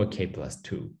 2 over K plus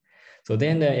 2. So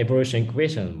then the evolution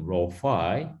equation rho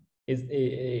phi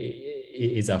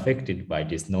is affected by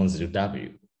this non-zero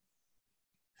W.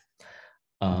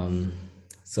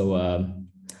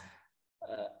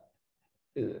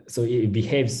 So it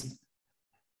behaves,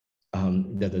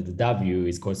 the W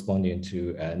is corresponding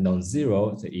to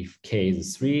non-zero. So if K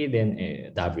is 3,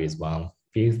 then W is 1/5.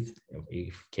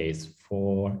 If K is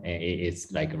 4,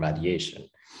 it's like radiation.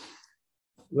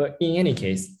 But in any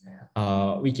case,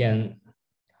 we can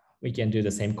do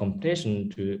the same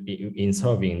computation in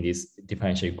solving this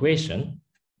differential equation.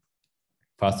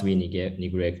 First, we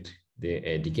neglect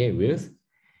the decay width,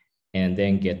 and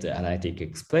then get the analytic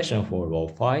expression for rho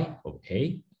phi of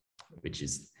A, which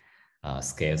is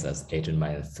scales as A to the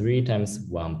minus 3 times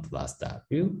 1 plus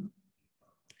W.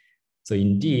 So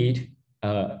indeed,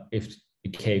 if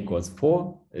K equals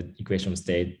 4, the equation of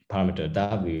state parameter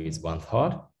W is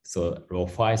 1/3. So rho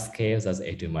phi scales as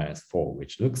A to the minus 4,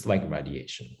 which looks like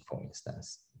radiation, for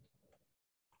instance.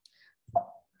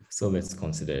 So let's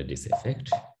consider this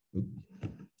effect.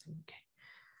 Okay.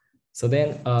 So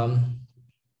then,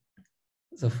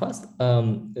 so first,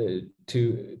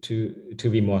 to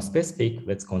be more specific,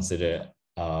 let's consider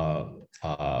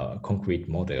a concrete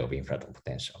model of inflaton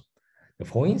potential.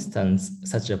 For instance,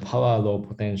 such a power law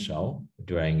potential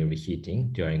during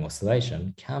reheating, during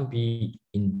oscillation, can be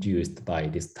induced by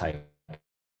this type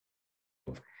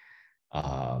of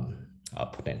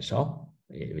potential,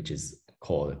 which is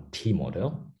called T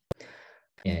model,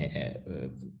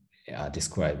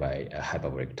 described by a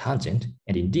hyperbolic tangent.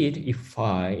 And indeed, if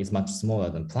phi is much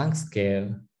smaller than Planck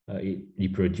scale, it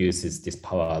reproduces this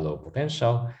power law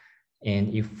potential.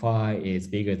 And if phi is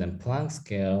bigger than Planck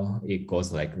scale, it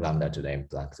goes like lambda to the n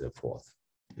Planck to the 4th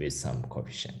with some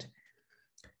coefficient.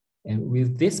 And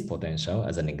with this potential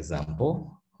as an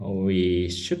example, we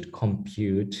should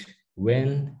compute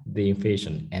when the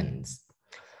inflation ends,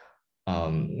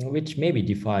 which may be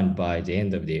defined by the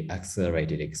end of the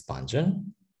accelerated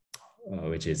expansion,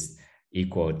 which is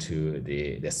equal to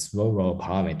the slow roll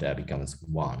parameter becomes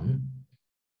 1.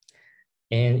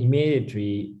 And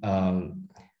immediately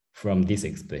from this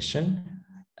expression,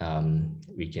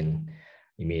 we can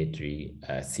immediately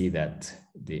see that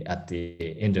at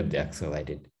the end of the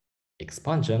accelerated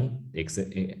expansion,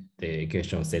 the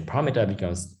equation of state parameter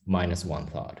becomes minus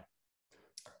 1/3.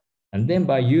 And then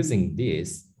by using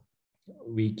this,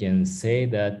 we can say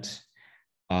that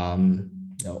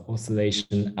the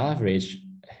oscillation average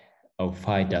of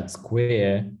phi dot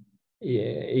square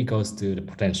equals to the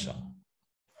potential.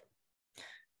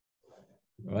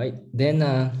 Right, then,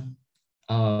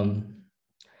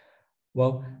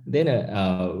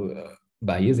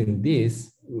 by using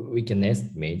this, we can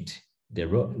estimate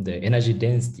the energy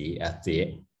density at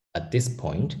this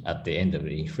point, at the end of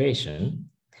the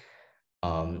inflation,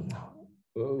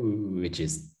 which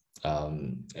is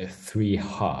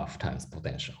 3/2 times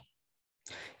potential.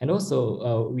 And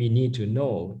also, we need to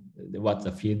know what's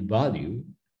the field value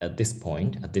at this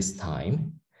point, at this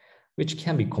time, which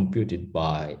can be computed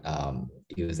by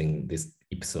using this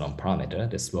epsilon parameter,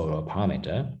 the slower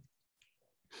parameter.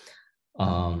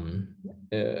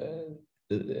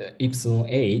 Epsilon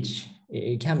h,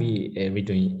 it can be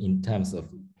written in terms of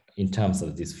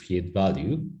this field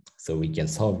value. So we can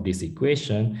solve this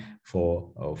equation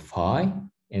for phi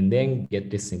and then get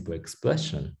this simple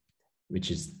expression, which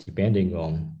is depending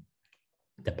on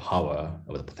the power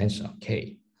of the potential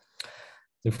K.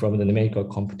 So from the numerical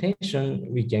computation,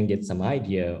 we can get some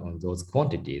idea on those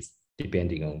quantities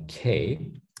depending on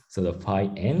K. So the phi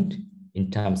end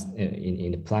in terms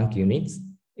in the Planck units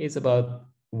is about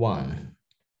 1.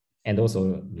 And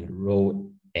also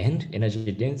rho end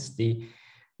energy density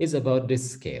is about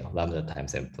this scale, lambda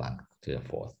times m Planck to the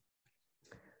 4th.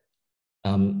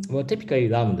 Well, typically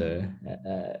lambda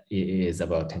is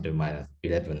about 10 to the minus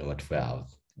 11 or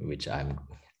 12, which I'll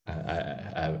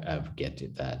get to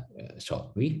that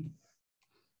shortly.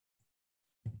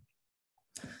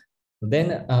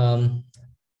 Then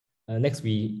next,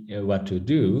 what to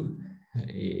do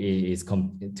is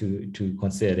to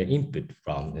consider the input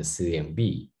from the C and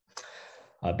B.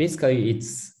 Basically,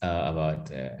 it's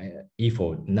about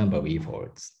number of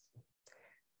efforts.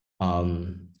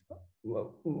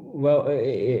 Well,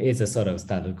 it's a sort of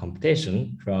standard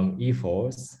computation from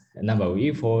efforts, number of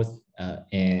efforts,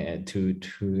 and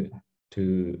to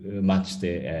match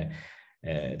the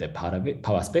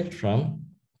power spectrum.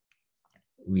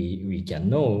 We can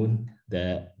know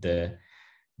the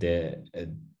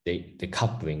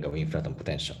coupling of inflaton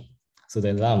potential. So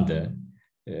the lambda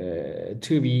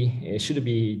should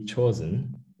be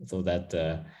chosen so that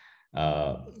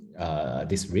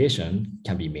this relation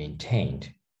can be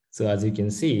maintained. So as you can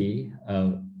see,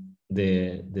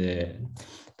 the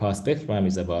power spectrum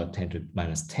is about 10 to the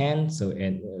minus 10. So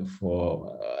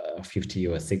for 50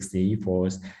 or 60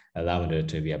 efforts, a lambda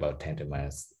to be about 10 to the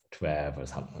minus 12 or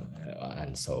something,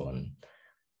 and so on.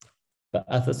 But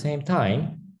at the same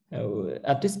time,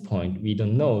 at this point, we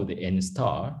don't know the n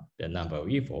star, the number of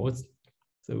efforts,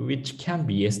 so which can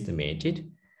be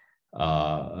estimated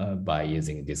by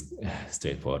using this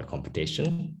straightforward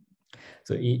computation.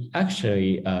 So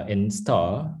actually, n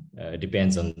star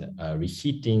depends on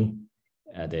reheating,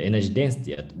 the energy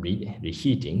density at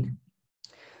reheating.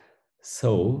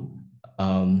 So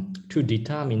to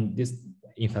determine this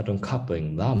inflaton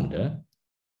coupling lambda,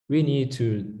 we need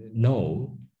to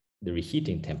know the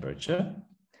reheating temperature.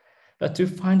 But to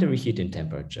find the reheating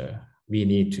temperature, we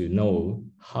need to know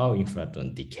how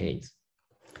inflaton decays.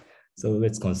 So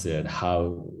let's consider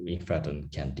how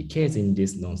inflaton can decay in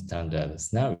these non-standard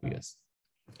scenarios.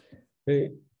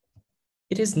 It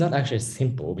is not actually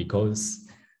simple because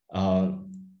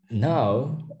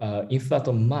now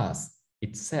inflaton mass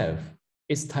itself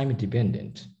is time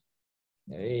dependent.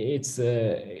 It's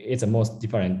a most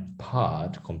different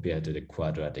part compared to the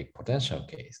quadratic potential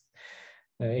case.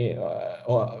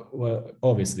 Well,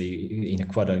 obviously, in a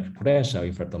quadratic potential,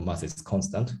 inflaton mass is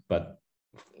constant, but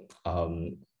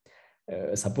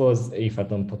suppose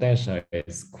inflaton potential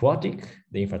is quartic,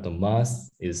 the inflaton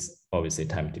mass is obviously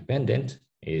time dependent.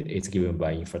 It's given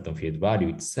by inflaton field value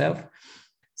itself.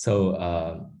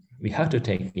 So we have to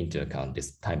take into account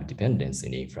this time dependence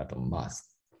in the inflaton mass.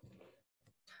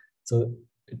 So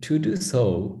to do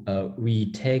so,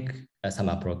 we take some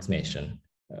approximation,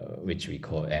 which we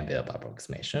call envelope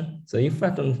approximation. So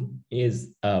inflaton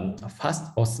is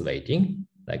fast oscillating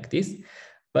like this,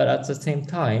 but at the same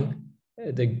time,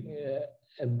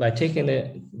 by taking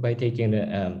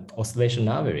the oscillation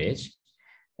average,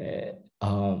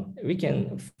 we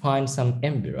can find some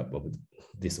envelope of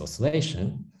this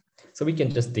oscillation. So we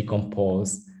can just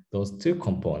decompose those two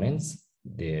components,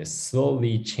 the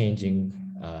slowly changing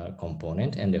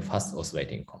component and the fast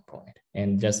oscillating component,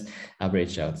 and just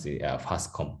average out the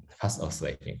fast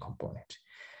oscillating component,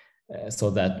 so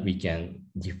that we can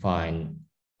define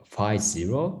phi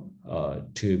 0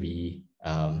 to be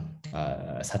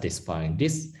satisfying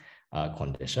this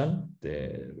condition.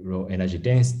 The rho energy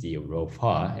density of rho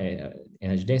phi,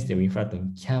 energy density of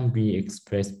inflaton, can be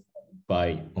expressed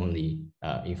by only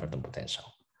inflaton potential.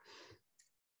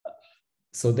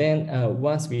 So then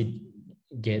once we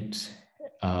get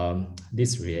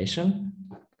this relation,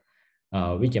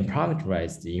 we can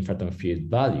parameterize the inflaton field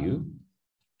value,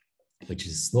 which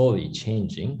is slowly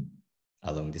changing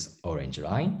along this orange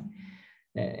line,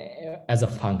 as a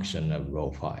function of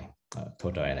rho phi,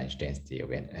 total energy density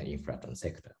of an inflaton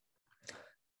sector.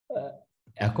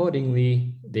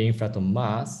 Accordingly, the inflaton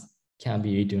mass can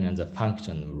be written as a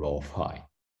function of rho phi.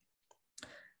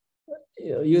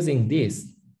 Using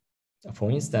this,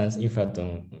 for instance, if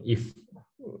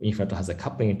inflaton has a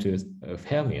coupling to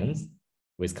fermions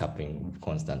with coupling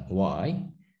constant y,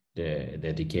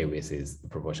 the decay width is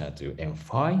proportional to m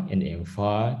phi, and m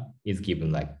phi is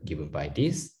given by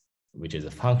this, which is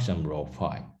a function rho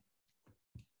phi.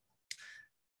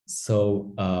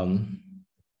 So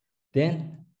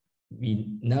then we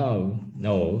now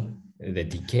know the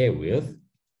decay width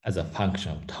as a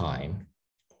function of time,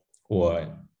 or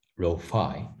rho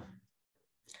phi.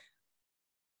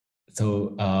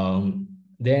 So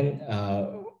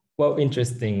well,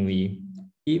 interestingly,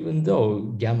 even though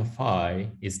gamma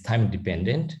phi is time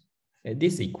dependent,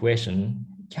 this equation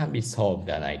can be solved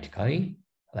analytically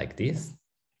like this,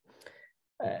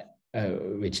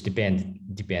 which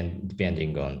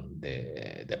depending on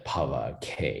the power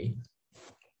k.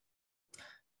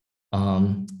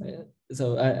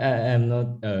 So I am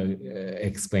not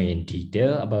explaining in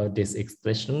detail about this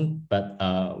expression, but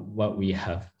what we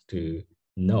have to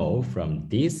know from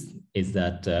this is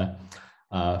that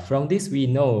from this we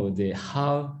know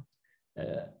how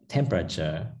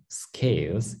temperature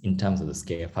scales in terms of the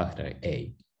scale factor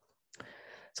A.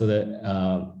 So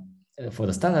for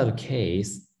the standard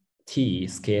case, T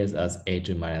scales as 8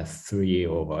 to minus 3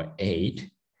 over 8,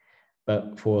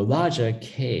 but for larger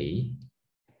K,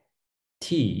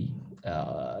 T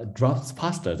drops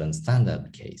faster than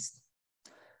standard case.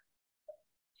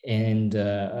 And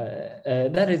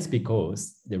that is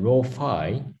because the rho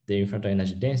phi, the inflaton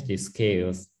energy density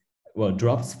scales, well,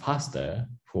 drops faster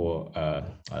for a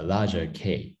larger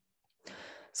K.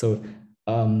 So,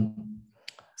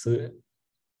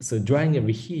 so during the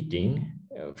reheating,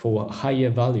 for higher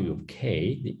value of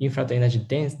K, the inflaton energy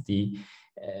density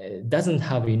doesn't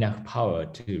have enough power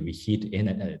to reheat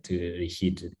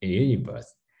a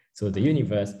universe. So the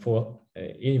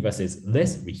universe is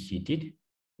less reheated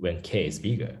when K is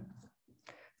bigger.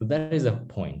 So that is a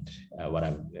point what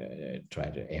I'm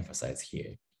trying to emphasize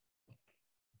here.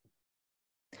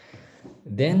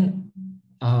 Then,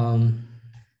 oh,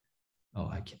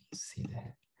 I can see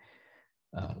that.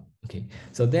 Okay,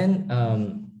 so then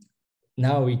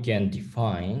now we can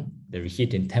define the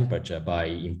reheating temperature by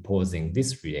imposing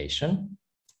this relation.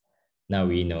 Now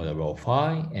we know the rho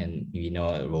phi and we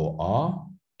know the rho r,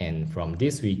 and from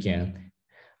this we can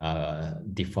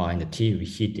define the T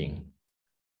reheating.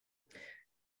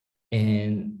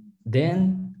 And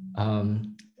then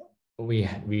we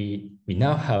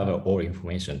now have all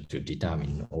information to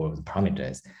determine all of the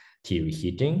parameters: T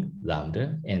reheating,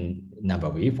 lambda, and number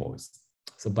of epochs.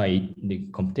 So by the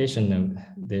computation,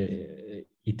 the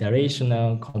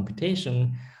iterational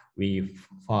computation, we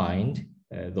find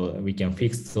we can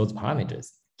fix those parameters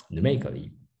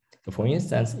numerically. So for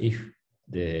instance, if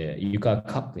the Yukawa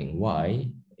coupling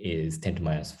Y is 10 to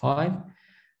minus 5,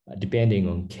 depending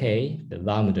on K, the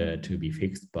lambda to be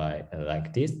fixed by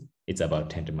like this, it's about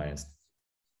 10 to minus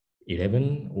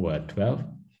 11 or 12.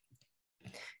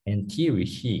 And T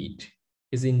reheat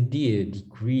is indeed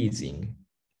decreasing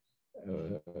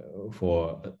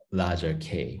for larger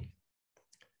K,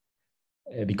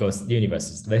 because the universe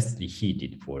is less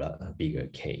reheated for a bigger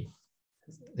K.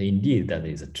 Indeed, that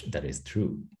is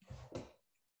true.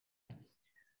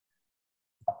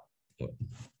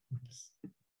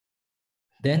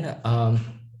 Then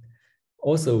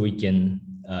also we can,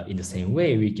 in the same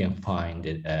way, we can find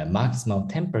the maximal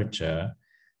temperature.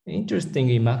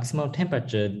 Interestingly, maximal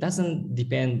temperature doesn't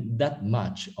depend that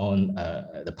much on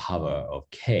the power of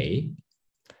K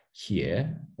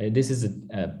here. This is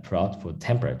a plot for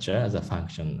temperature as a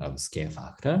function of scale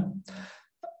factor.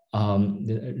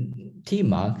 The T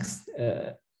max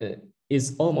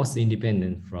is almost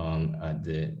independent from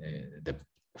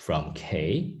from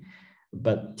K,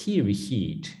 but T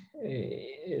reheat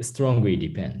strongly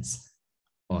depends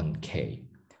on K.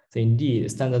 So indeed,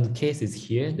 standard case is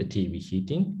here, the T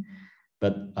reheating,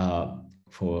 but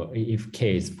for if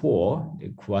K is 4, the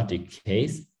quartic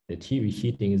case, the T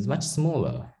reheating is much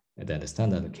smaller than the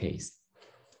standard case.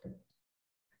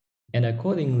 And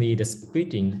accordingly, the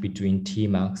splitting between T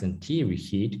max and T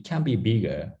reheat can be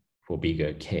bigger for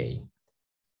bigger K.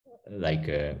 Like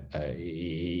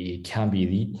it can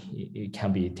be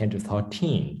 10 to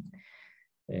 13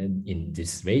 in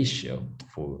this ratio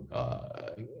for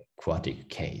quartic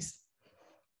case.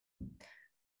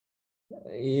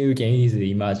 You can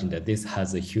easily imagine that this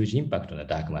has a huge impact on the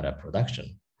dark matter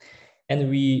production. And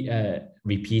we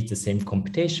repeat the same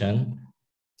computation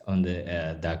on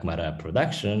the dark matter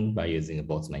production by using the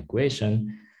Boltzmann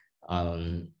equation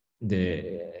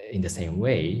in the same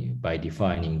way by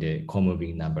defining the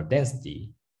co-moving number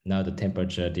density. Now the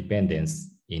temperature dependence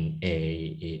in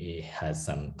A has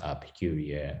some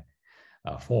peculiar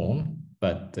form,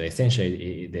 but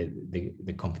essentially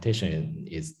the computation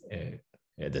is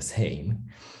the same.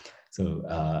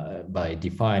 So by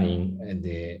defining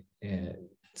the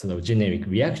sort of generic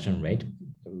reaction rate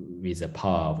with the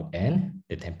power of n,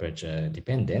 the temperature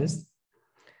dependence,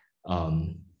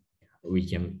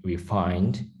 we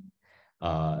find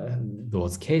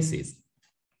those cases.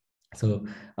 So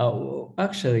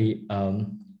actually,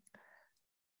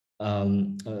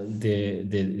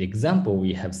 the example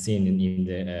we have seen in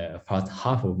the first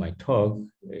half of my talk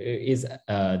is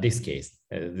this case.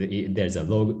 There's a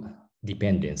log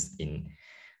dependence in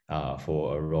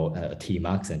for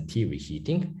Tmax and T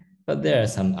reheating, but there are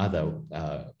some other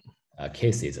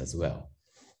cases as well.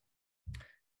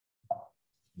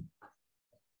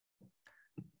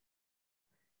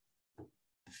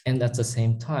 And at the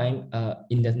same time,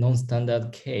 in the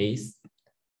non-standard case,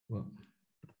 well,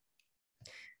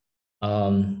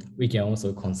 we can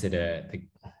also consider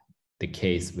the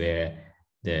case where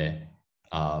the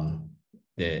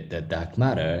dark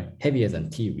matter heavier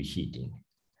than T reheating.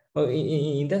 Well,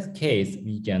 in that case,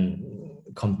 we can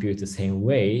compute the same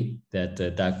way that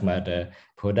the dark matter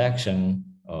production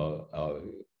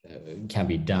can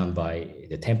be done by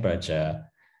the temperature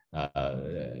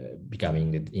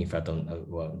becoming the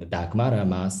inflaton, the dark matter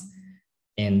mass,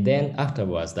 and then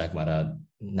afterwards dark matter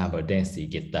number density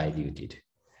gets diluted.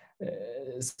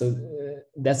 So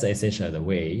that's essentially the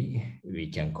way we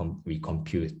can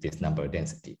compute this number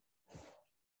density.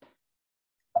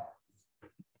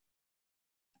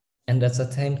 And at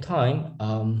the same time,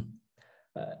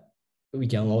 we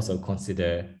can also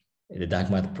consider the dark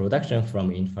matter production from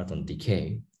inflaton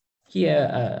decay. Here,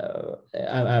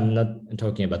 I'm not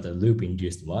talking about the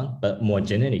loop-induced one, but more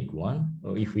generic one.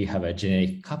 Or if we have a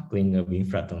generic coupling of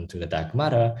inflaton to the dark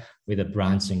matter with a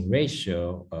branching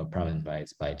ratio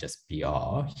parameterized by just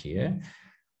BR here,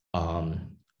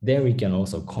 then we can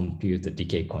also compute the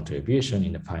decay contribution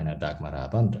in the final dark matter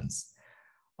abundance.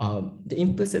 The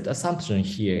implicit assumption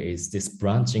here is this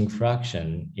branching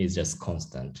fraction is just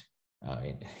constant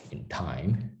in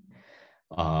time.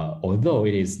 Although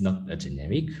it is not a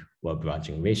generic, well,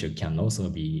 branching ratio can also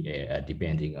be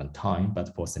depending on time,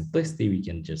 but for simplicity, we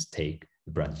can just take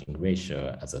the branching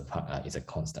ratio as a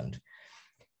constant,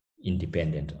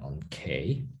 independent on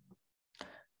K.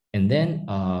 And then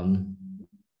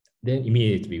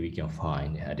immediately we can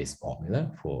find this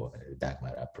formula for dark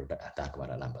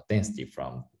matter number density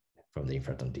from the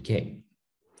inflaton decay.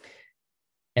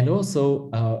 And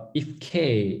also, if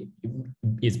K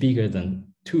is bigger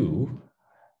than 2,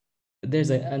 there's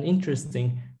an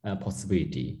interesting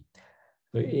possibility.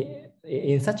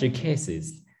 In such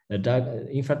cases, the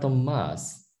inflaton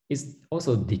mass is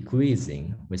also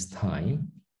decreasing with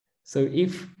time. So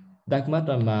if dark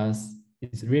matter mass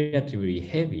is relatively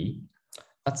heavy,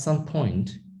 at some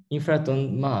point,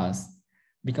 inflaton mass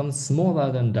becomes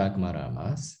smaller than dark matter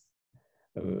mass,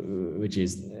 which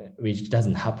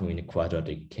doesn't happen in a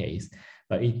quadratic case,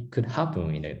 but it could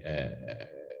happen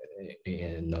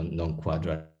in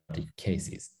non-quadratic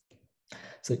cases.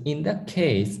 So in that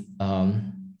case,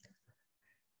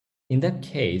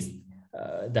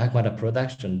 dark matter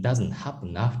production doesn't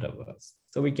happen afterwards.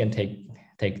 So we can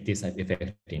take this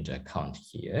effect into account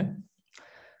here.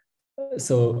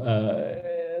 So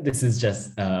this is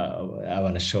just, I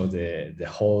want to show the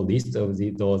whole list of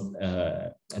those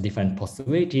different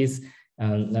possibilities.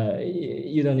 And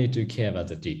you don't need to care about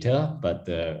the detail, but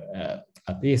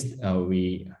at least I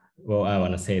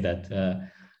want to say that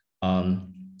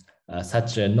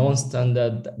such a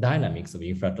non-standard dynamics of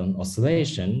inflaton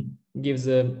oscillation gives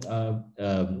a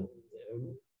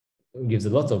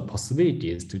lot of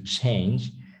possibilities to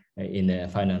change in the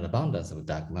final abundance of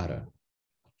dark matter.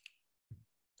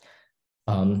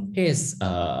 Here's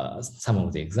some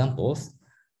of the examples.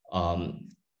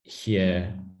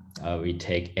 Here we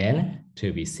take n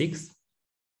to be 6,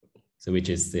 so which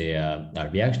is the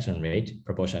reaction rate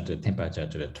proportional to the temperature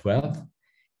to the 12th,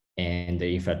 and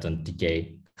the inflaton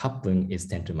decay coupling is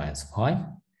 10 to minus 5.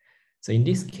 So in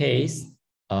this case,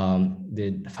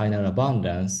 the final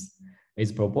abundance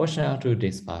is proportional to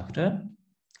this factor.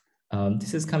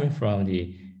 This is coming from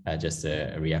the just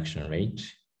a reaction rate,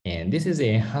 and this is the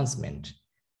enhancement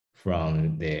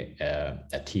from the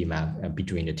Tmax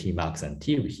between the Tmax and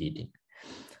T reheating.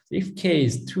 If K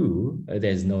is 2,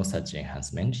 there's no such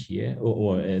enhancement here,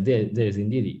 or there's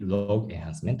indeed log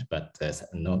enhancement, but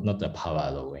not a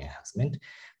power law enhancement.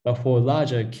 But for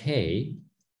larger K,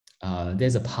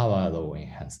 there's a power law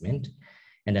enhancement.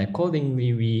 And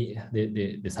accordingly,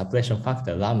 the suppression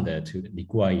factor lambda to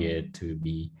require to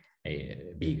be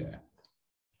bigger.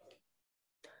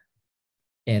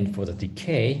 And for the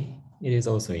decay, it is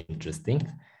also interesting.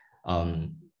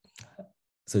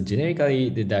 So generically,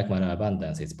 the dark matter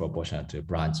abundance is proportional to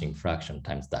branching fraction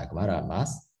times dark matter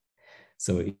mass.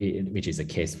 So which is the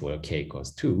case for K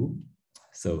equals 2.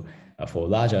 So for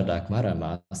larger dark matter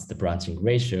mass, the branching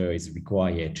ratio is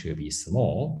required to be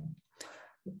small.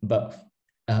 But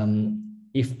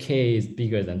if K is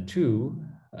bigger than 2,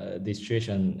 the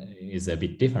situation is a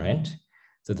bit different.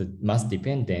 So the mass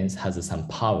dependence has some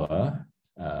power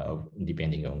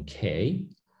depending on K.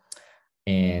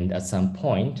 And at some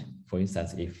point, for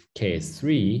instance, if K is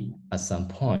 3, at some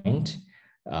point,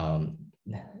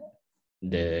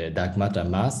 the dark matter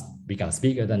mass becomes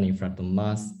bigger than inflaton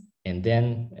mass and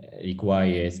then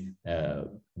requires a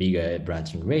bigger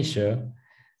branching ratio.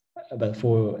 But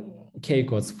for K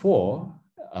equals 4,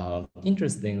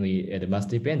 interestingly, the mass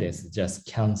dependence is just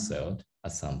canceled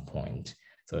at some point.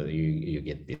 So you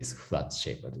get this flat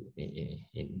shape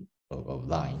of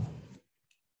line.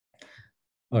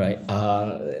 All right,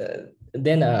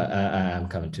 then I'm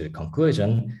coming to the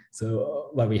conclusion. So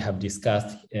what we have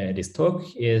discussed this talk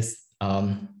is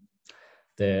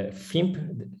the FIMP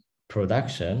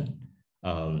production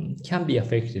can be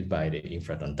affected by the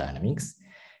inflaton dynamics,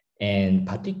 and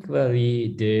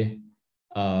particularly the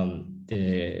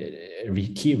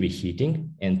T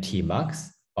reheating and T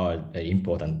max are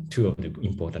two of the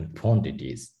important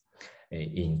quantities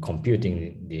in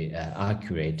computing the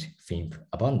accurate FIMP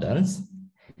abundance.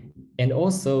 And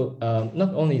also,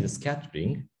 not only the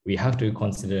scattering, we have to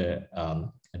consider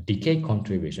a decay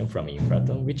contribution from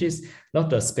inflaton, which is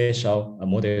not a special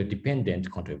model-dependent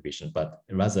contribution, but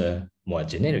rather more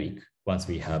generic. Once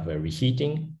we have a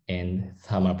reheating and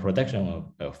thermal production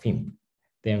of FIMP,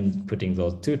 then putting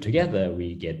those two together,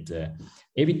 we get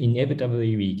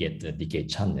inevitably we get a decay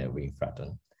channel with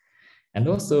inflaton. And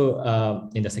also,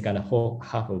 in the second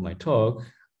half of my talk,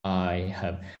 I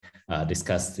have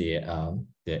discussed the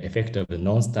effect of the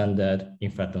non-standard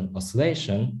inflaton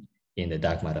oscillation in the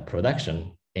dark matter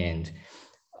production. And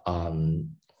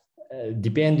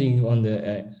depending on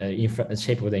the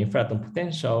shape of the inflaton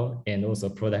potential and also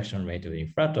production rate of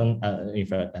inflaton,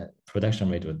 production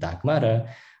rate of dark matter,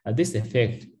 this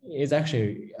effect is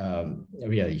actually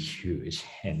really huge,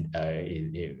 and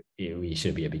we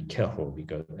should be a bit careful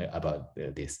about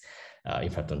this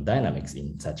inflaton dynamics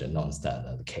in such a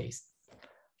non-standard case.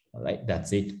 All right,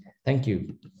 that's it. Thank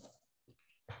you.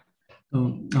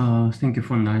 So, thank you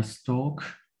for a nice talk.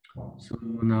 So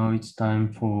now it's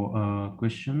time for a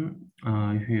question.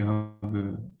 If you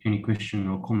have any question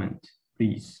or comment,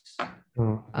 please.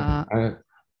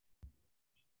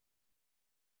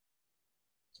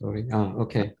 Sorry.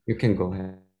 Okay, you can go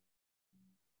ahead.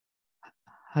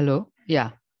 Hello.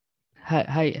 Yeah.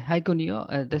 Hi, Kunio.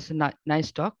 That's a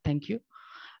nice talk. Thank you.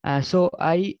 So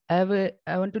I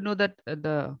want to know that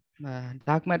the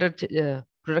dark matter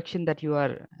production that you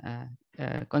are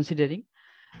considering.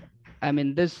 I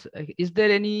mean, is there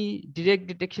any direct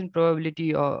detection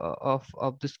probability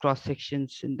of this cross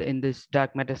sections in this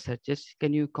dark matter searches?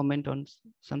 Can you comment on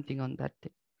something on that?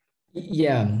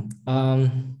 Yeah.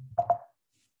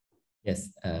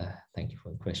 Yes. Thank you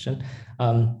for the question.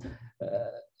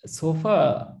 So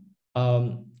far,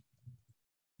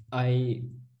 I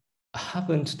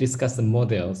haven't discussed the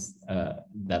models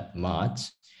that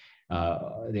much.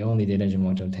 The only energy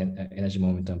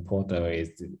momentum portal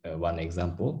is one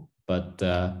example, but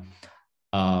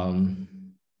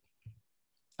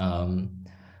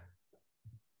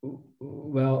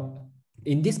well,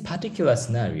 in this particular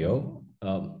scenario,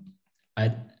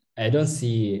 I don't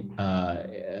see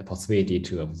a possibility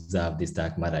to observe this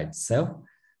dark matter itself.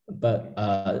 But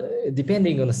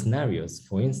depending on the scenarios,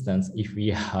 for instance, if we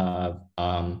have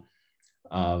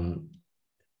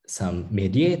some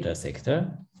mediator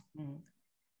sector,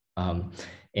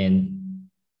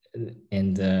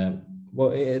 well,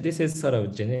 this is sort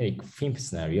of generic FIMP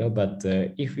scenario, but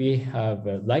if we have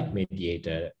a light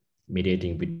mediator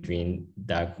mediating between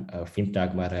FIMP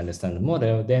dark matter and the standard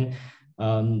model, then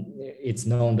it's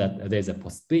known that there's a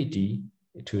possibility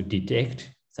to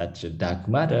detect such dark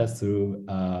matter through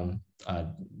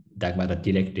dark matter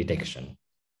direct detection.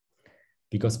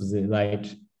 Because of the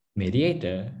light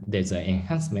mediator, there's an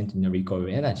enhancement in the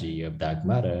recovery energy of dark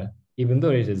matter, even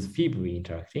though it is feebly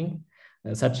interacting.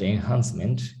 Such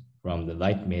enhancement from the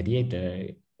light mediator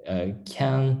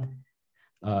can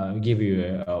give you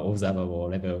an observable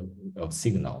level of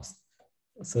signals.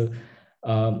 So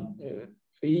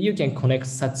you can connect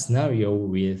such scenario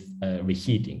with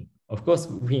reheating. Of course,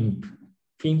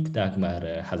 FIMP dark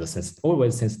matter has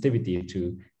always sensitivity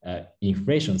to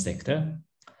inflation sector.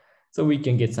 So we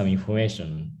can get some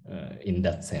information in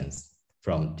that sense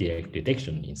from direct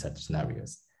detection in such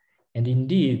scenarios. And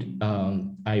indeed,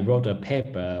 I wrote a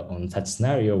paper on such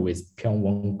scenario with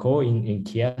Pyong-Won Ko in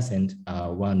Kias and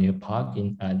Wan Park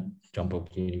in John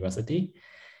Hopkins University.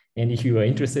 And if you are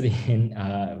interested in,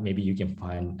 maybe you can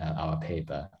find our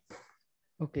paper.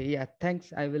 Okay, yeah,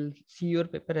 thanks. I will see your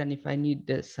paper, and if I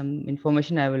need some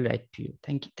information, I will write to you.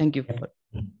 Thank you. Thank you for.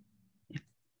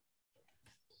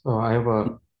 So I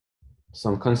have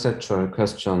some conceptual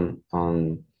question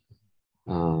on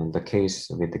the case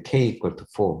with the k equal to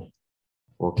 4.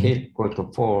 For k equal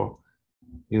to 4,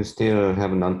 you still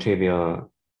have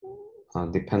non-trivial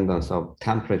dependence of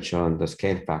temperature on the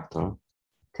scale factor.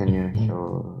 Can you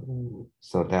show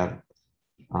so that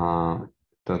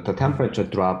the temperature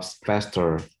drops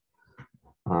faster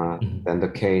than the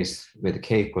case with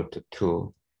k equal to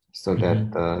 2, so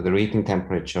that the reheating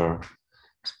temperature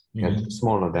gets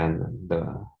smaller than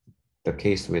the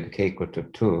case with k equal to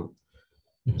 2.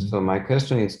 So my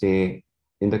question is,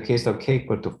 in the case of k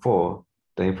equal to 4,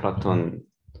 the inflaton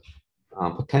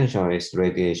potential is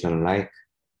radiation-like,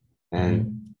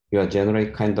 and you are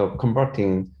generally kind of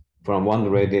converting from one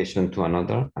radiation to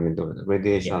another. I mean, the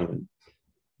radiation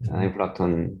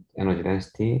inflaton energy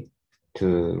density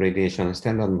to radiation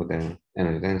standard model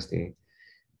energy density.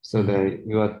 So that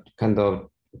you are kind of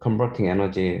converting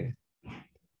energy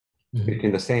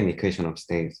between the same equation of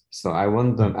states. So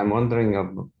I'm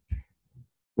wondering,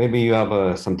 maybe you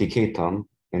have some decay term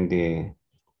in the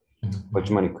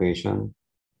Boltzmann equation.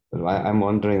 But I'm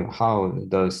wondering, how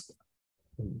does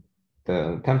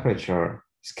the temperature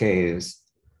scales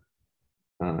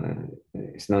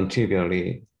is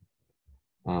non-trivially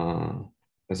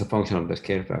as a function of the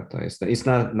scale factor. It's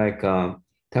not like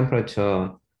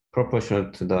temperature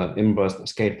proportional to the inverse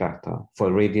scale factor.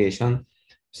 For radiation,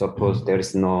 suppose there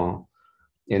is no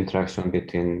interaction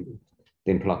between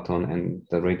the inflaton and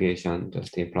the radiation,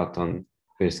 just the inflaton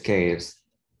with scales.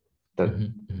 That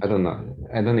I don't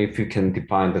know if you can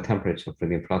define the temperature for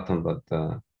the inflaton, but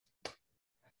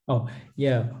oh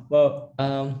yeah, well,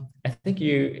 I think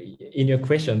in your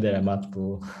question there are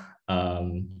multiple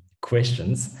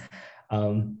questions.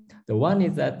 The one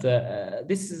is that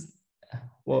this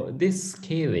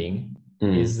scaling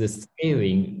is the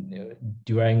scaling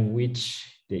during which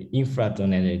the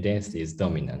inflaton energy density is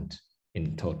dominant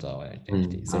in total energy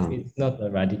density. So it's not a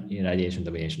radiation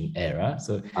domination error.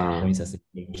 So for instance,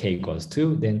 if k equals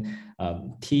 2, then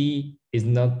T is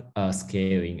not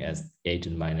scaling as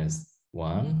agent minus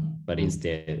 1, but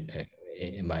instead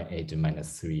agent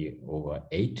minus 3 over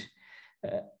 8.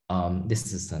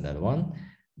 This is another one.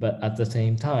 But at the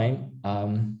same time,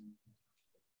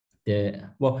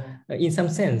 in some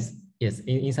sense, yes,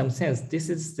 in some sense, this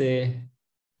is the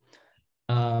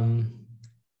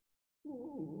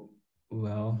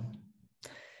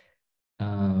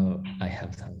I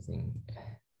have something.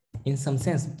 In some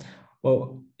sense,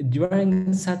 well,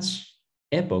 during such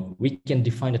epoch, we can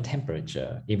define the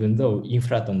temperature, even though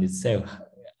inflaton itself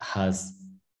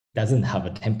doesn't have a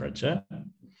temperature.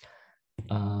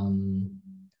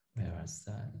 Where was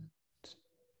that?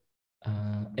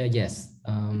 Yes.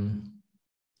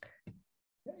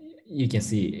 You can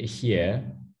see here.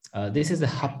 This is a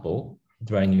Hubble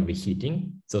during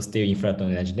reheating. So still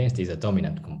inflaton energy density is a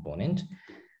dominant component.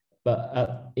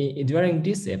 But during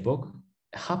this epoch,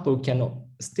 Hubble can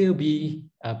still be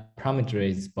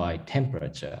parameterized by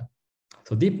temperature.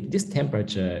 So this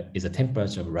temperature is a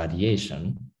temperature of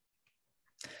radiation,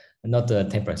 not the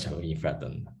temperature of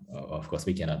inflaton. Of course,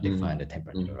 we cannot define the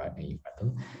temperature right in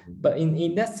inflaton. But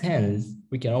in that sense,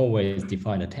 we can always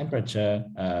define the temperature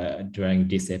during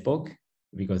this epoch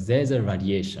because there's a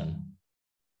radiation.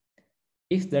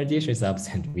 If the radiation is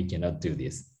absent, we cannot do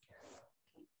this.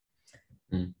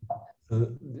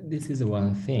 So this is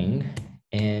one thing.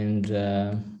 And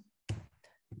the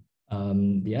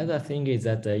other thing is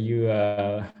that you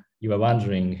are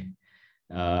wondering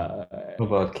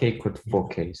about k equal to 4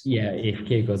 case. Yeah, if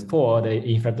k equals 4, the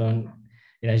inflaton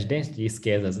energy density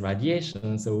scales as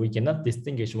radiation, so we cannot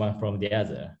distinguish one from the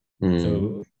other.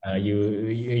 So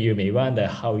you may wonder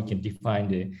how we can define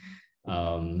the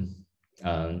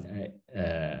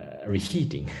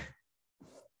reheating.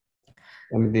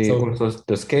 And also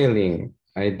the scaling,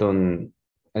 I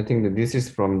think that this is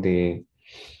from the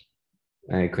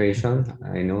equation,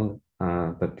 I know,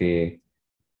 but the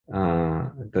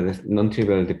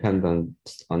non-trivial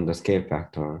dependence on the scale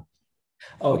factor.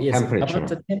 Oh yes, about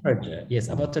the temperature. Yes,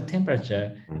 about the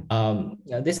temperature.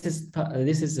 This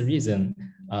is the reason.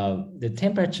 The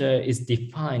temperature is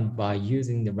defined by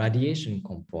using the radiation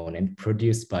component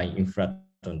produced by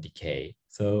inflaton decay.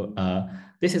 So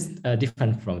this is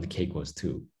different from the k equals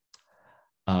 2.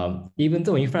 Even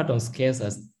though inflaton scales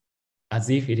as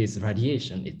if it is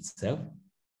radiation itself,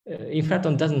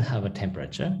 inflaton doesn't have a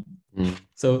temperature.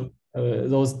 So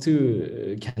those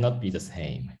two cannot be the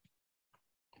same.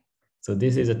 So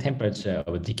this is a temperature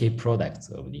of decay products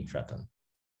of the inflaton.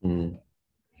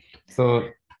 So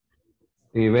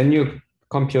when you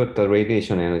compute the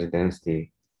radiation energy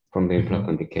density from the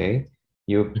inflaton decay,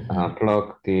 you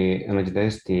plug the energy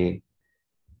density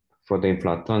for the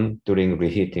inflaton during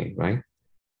reheating, right?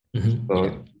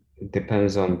 So it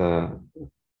depends on the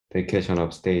equation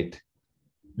of state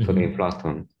for the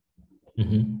inflaton.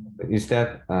 Is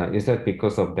that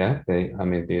because of that? I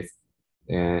mean, this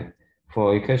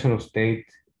for equation of state,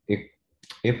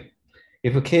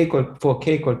 if k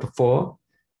equal to 4,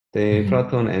 the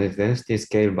inflaton energy density is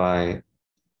scaled by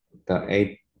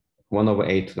the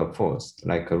 1/8 to the 4th,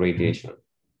 like a radiation.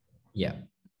 Yeah.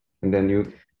 And then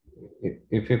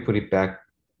if you put it back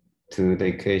to the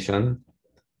equation,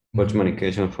 Boltzmann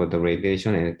equation for the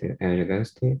radiation energy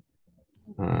density,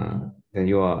 then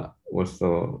you are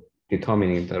also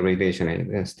determining the radiation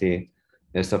energy density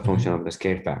as a function of the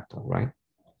scale factor, right?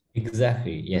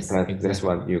 Exactly. Yes. That's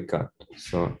what you got.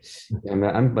 So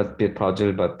I'm a bit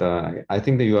puzzled, but I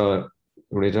think that your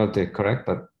result is correct.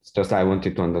 But just I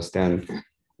wanted to understand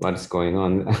what's going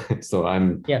on. So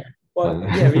I'm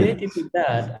related to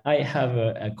that, I have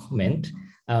a comment.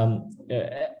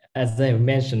 As I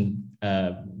mentioned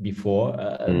before,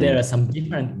 there are some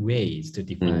different ways to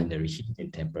define the reheating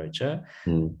temperature.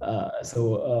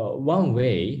 So one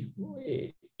way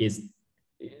is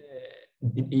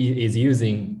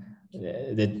using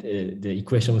the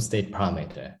equation of state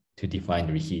parameter to define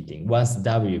the reheating. Once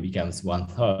W becomes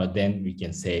 1/3, then we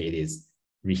can say it is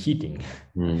reheating.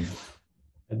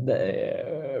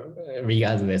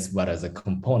 Regardless what is a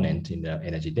component in the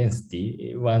energy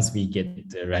density, once we get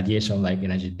the radiation like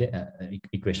energy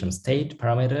equation state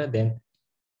parameter, then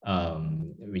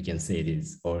we can say it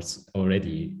is also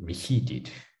already reheated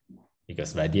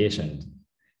because radiation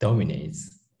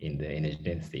dominates in the energy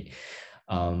density.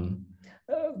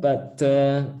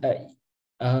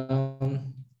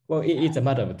 Well, it's a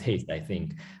matter of taste, I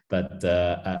think. But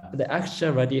the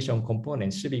actual radiation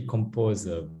component should be composed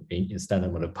of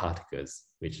standard model particles,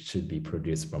 which should be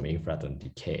produced from inflaton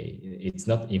decay. It's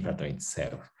not inflaton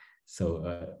itself. So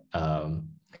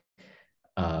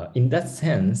in that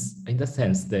sense,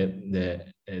 the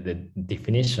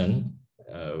definition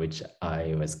which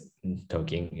I was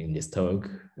talking in this talk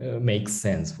makes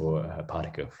sense for a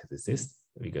particle physicist,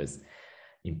 because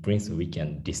in principle we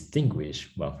can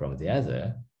distinguish one from the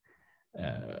other.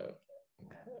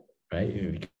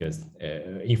 Right? Because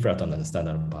inflaton and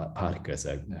standard particles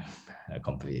are a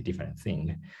completely different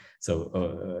thing. So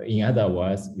in other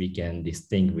words, we can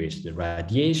distinguish the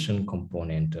radiation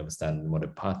component of standard model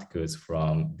particles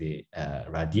from the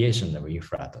radiation of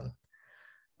inflaton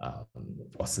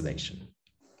oscillation.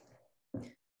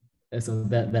 So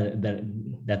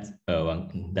that's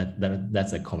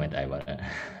a comment I wanna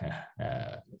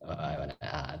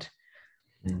add.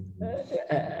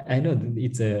 I know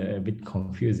it's a bit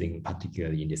confusing,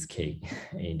 particularly in this case.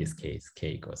 In this case,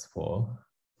 k equals 4.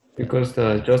 Because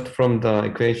just from the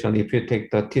equation, if you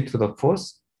take the t to the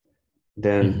 4th,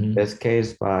 then that's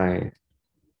case by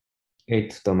 8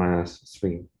 to the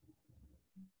 -3.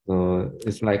 So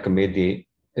it's like maybe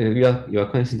you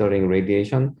are considering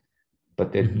radiation,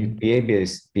 but it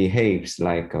behaves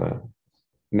like a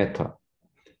metal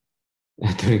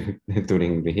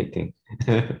during reheating.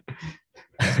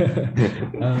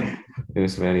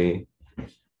 It's very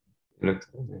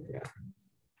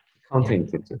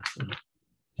counterintuitive.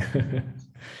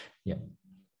 Yeah.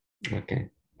 Okay.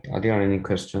 Are there any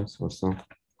questions also?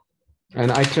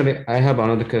 And actually, I have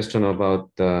another question about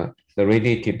the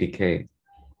radiative decay.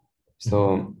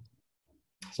 So,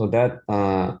 so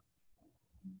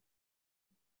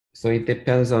it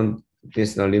depends on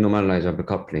this non-linearizable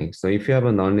coupling. So if you have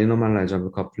a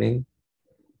non-linearizable coupling,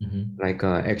 like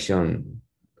action,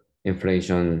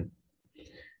 inflation,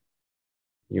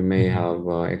 you may have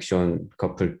action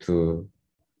coupled to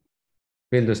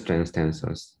field strength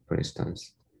tensors, for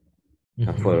instance,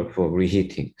 for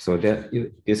reheating. So that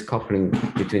this coupling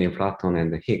between inflaton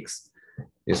and the Higgs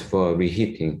is for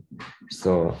reheating.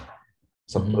 So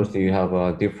suppose you have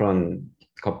a different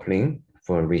coupling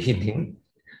for reheating,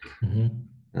 a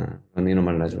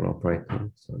non-linearizable operator.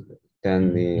 So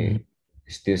then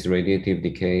this radiative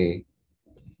decay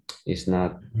is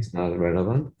not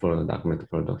relevant for dark matter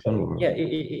production. Or? Yeah,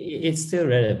 it's still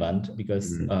relevant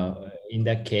because in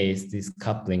that case, this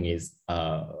coupling is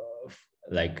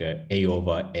like A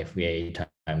over FA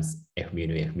times F mu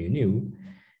nu,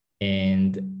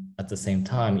 and at the same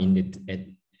time, in the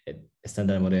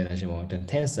standard model energy momentum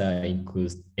tensor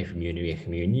includes F mu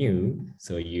nu.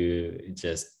 So you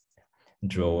just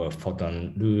draw a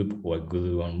photon loop or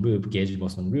gluon loop, gauge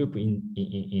boson loop in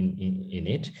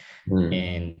it,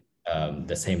 and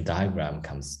the same diagram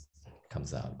comes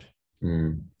out.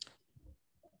 Mm.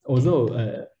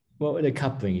 Although, well, the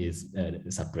coupling is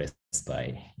suppressed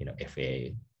by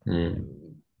FA.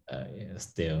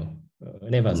 Still,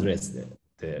 nevertheless,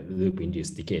 the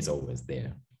loop-induced decay is always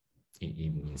there,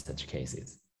 even in such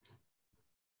cases.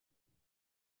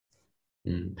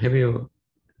 Have you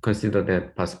considered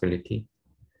that possibility?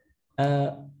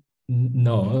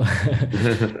 No.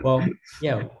 Well,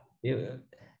 yeah.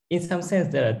 In some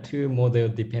sense, there are two model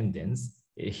dependence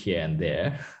here and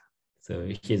there. So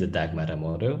here's a dark matter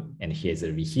model, and here's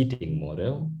a reheating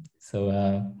model. So,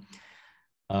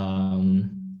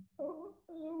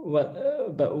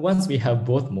 but once we have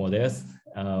both models,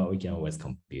 we can always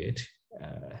compute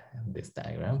this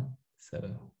diagram.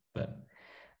 So, but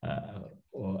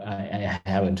well, I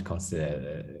haven't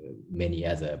considered many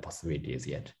other possibilities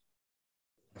yet.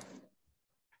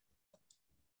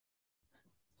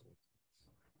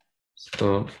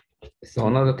 So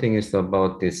another thing is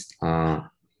about this.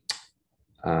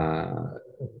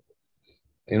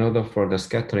 In order for the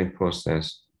scattering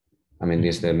process, I mean,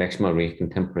 this the maximum reheating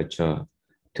temperature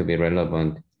to be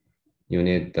relevant, you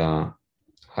need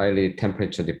highly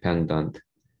temperature dependent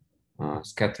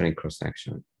scattering cross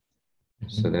section.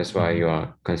 So that's why you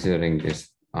are considering this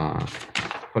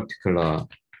particular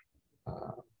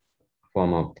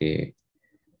form of the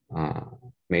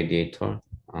mediator.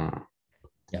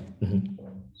 Yeah.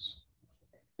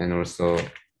 And also,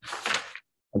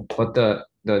 but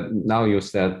now you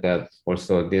said that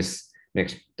also this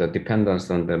makes the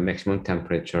dependence on the maximum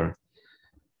temperature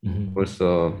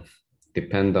also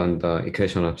depend on the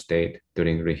equation of state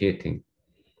during reheating.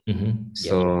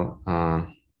 So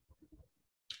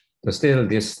but still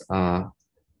this the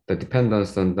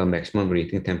dependence on the maximum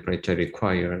reheating temperature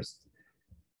requires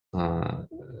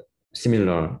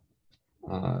similar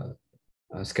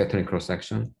scattering cross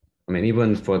section. I mean,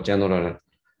 even for general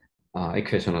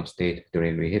equation of state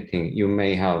during reheating, you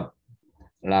may have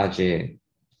large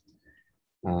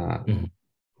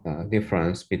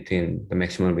difference between the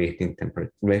maximum reheating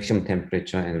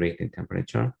temperature and reheating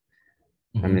temperature.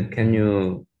 I mean, can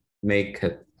you make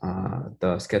it,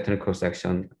 the scattering cross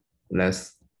section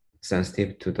less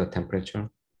sensitive to the temperature?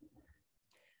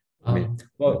 I mean,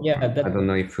 well, yeah, I don't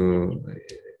know if you,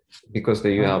 because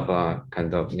you have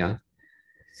kind of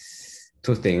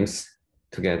two things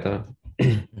together,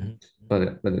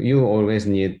 but you always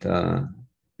need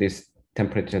this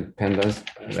temperature dependence.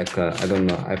 Like I don't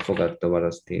know, I forgot what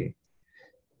was the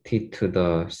T to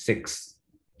the 6.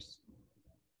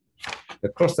 The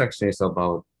cross section is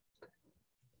about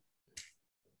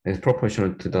is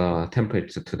proportional to the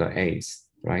temperature to the 8th,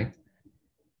 right?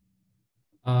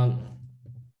 Well,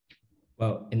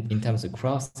 in terms of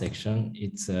cross section,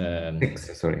 it's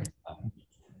 6. Sorry,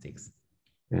 6.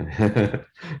 Yeah.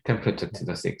 Temperature to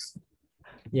the 6.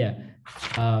 Yeah.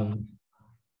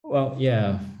 Well,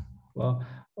 yeah. Well,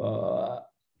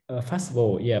 first of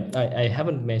all, yeah, I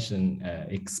haven't mentioned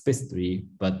explicitly,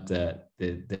 but the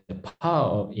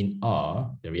power in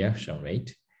R, the reaction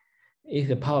rate, if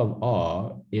the power of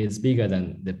R is bigger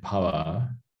than the power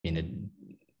in the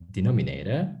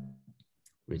denominator,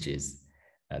 which is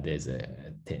there's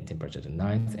a temperature to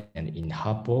 9th, and in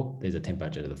Harpo, there's a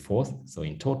temperature to the 4th. So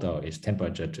in total, it's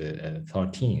temperature to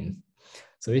 13th.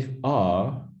 So if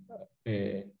R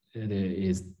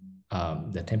is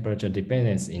the temperature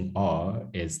dependence in R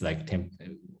is like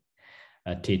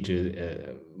T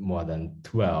to more than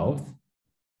 12,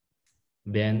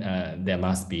 then there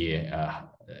must be a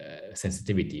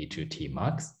sensitivity to T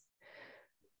max.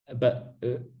 But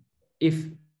if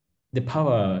the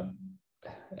power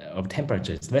of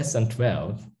temperature is less than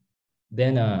 12,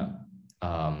 then a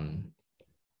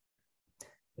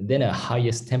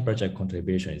highest temperature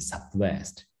contribution is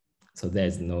suppressed. So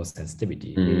there's no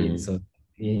sensitivity. So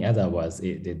in other words,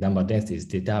 the number density is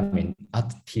determined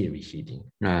at T reheating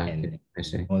and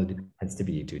only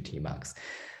sensitivity to T max.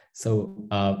 So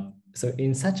so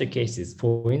in such a cases,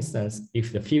 for instance,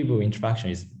 if the feeble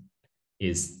interaction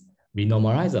is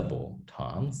renormalizable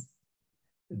terms,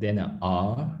 then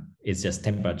R is just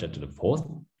temperature to the 4th.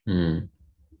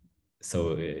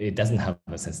 So it doesn't have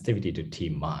a sensitivity to T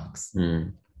max.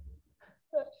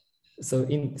 So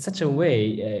in such a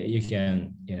way, you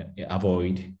can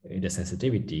avoid the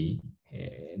sensitivity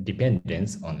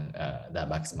dependence on the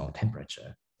maximum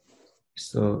temperature.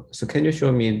 So can you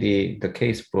show me the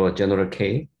case for general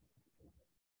K?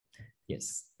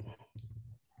 Yes.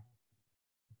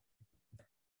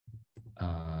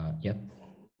 Yep.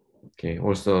 Okay.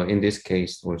 Also, in this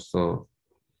case, also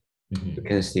you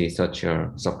can see such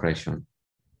a suppression.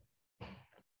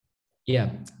 Yeah.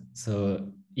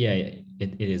 So yeah,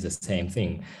 it is the same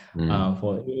thing.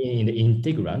 For in the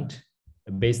integrand,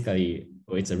 basically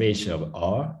it's a ratio of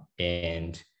R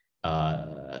and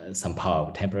some power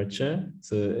of temperature.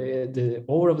 So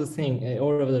all of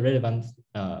the relevant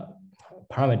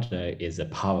parameter is the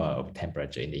power of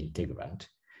temperature in the integrand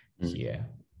here.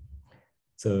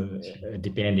 So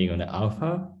depending on the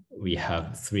alpha, we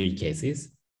have 3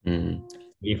 cases.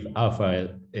 If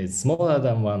alpha is smaller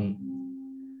than 1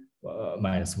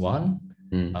 minus 1,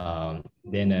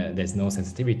 then there's no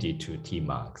sensitivity to T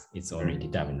max. It's only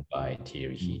determined by T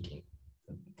reheating.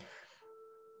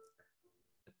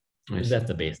 That's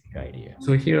the basic idea.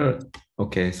 So here,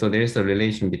 okay, so there's a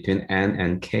relation between N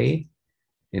and K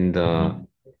in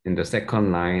the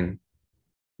second line.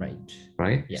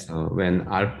 Right? Yeah. So when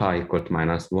alpha equal to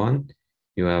 -1,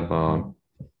 you have a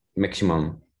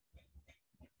maximum,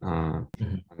 I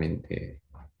mean, the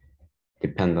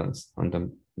dependence on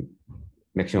the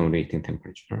maximum reheating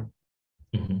temperature.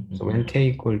 So when K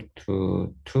equal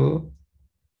to 2,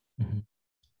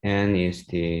 N is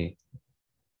the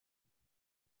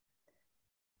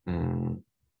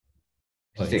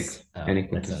 6, N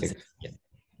equal to 6.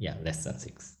 Yeah, less than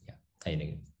 6. Yeah,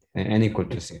 N equal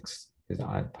to 6 is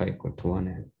alpha equal to 1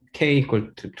 and K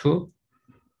equal to 2.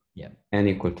 Yeah, N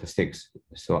equal to 6.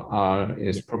 So R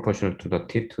is proportional to the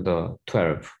T to the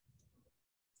 12.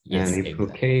 Yes, and if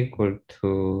exactly. K equal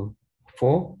to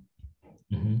 4,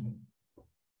 N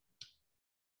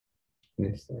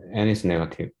is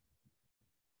negative.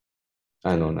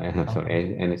 No,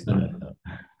 sorry, N is not.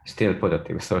 Still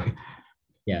positive, sorry.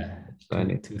 Yeah, so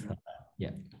N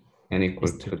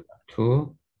equal to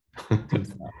 2.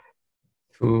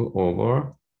 2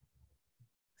 over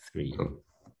 3.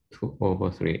 2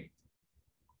 over 3.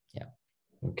 Yeah.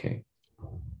 Okay.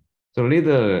 So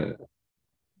little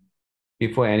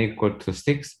before N equal to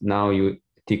 6, now you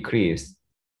decrease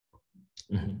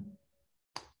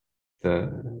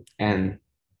the N.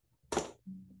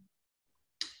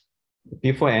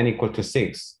 Before N equal to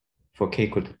 6 for K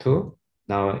equal to 2,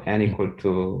 now N equal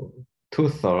to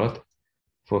 2/3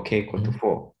 for K equal to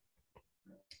 4.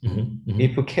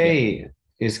 If K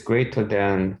is greater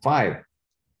than 5,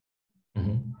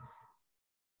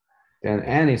 then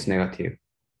N is negative.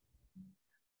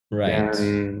 Right.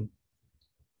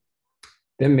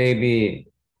 Then maybe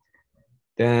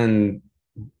then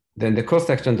the cross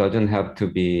section doesn't have to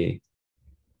be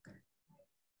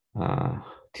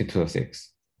T to the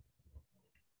 6.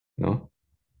 No.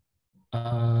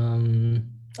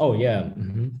 Oh yeah.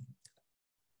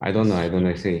 I don't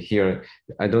know. See here,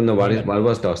 I don't know what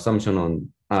was the assumption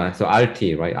on. So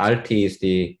RT, right? RT is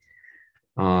the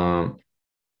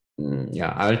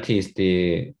RT is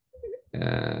the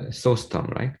source term,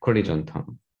 right? Collision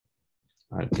term.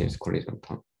 RT is collision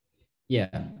term. Yeah.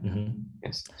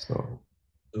 Yes. So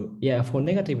yeah, for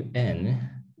negative N,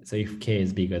 so if K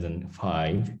is bigger than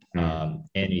 5, N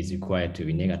is required to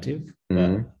be negative.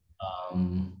 But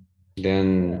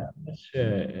then I'm not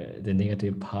sure the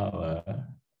negative power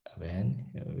of N,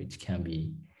 which can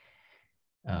be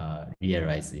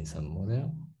realized in some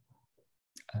model.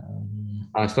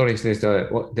 Sorry,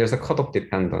 there's a cutoff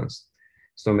dependence.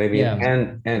 So maybe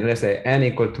N, let's say N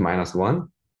equal to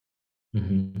 -1.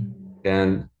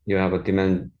 Then you have a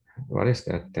demand. What is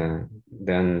that?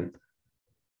 Then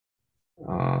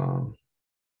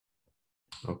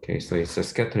okay, so it's a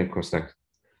scattering cross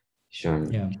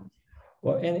section. Yeah.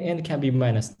 Well, N can be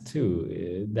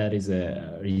 -2. That is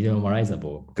a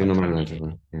renormalizable.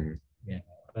 Renormalizable. Yeah.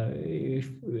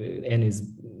 If N is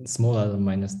smaller than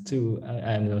 -2,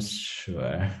 I'm not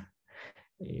sure.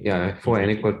 Yeah, for N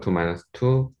equal to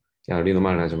 -2, yeah,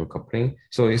 renormalizable coupling.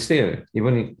 So it's still,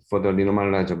 even for the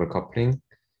renormalizable coupling,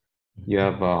 you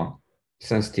have a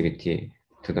sensitivity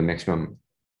to the maximum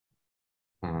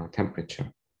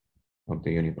temperature of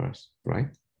the universe, right?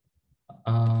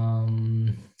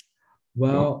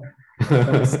 Well,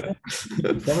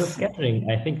 from the scattering,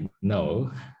 I think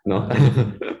no. No.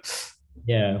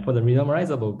 Yeah, for the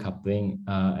renormalizable coupling,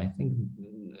 I think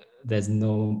there's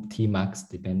no T max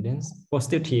dependence, or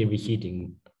still T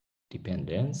reheating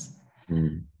dependence.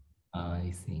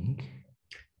 I think.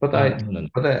 But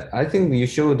I think you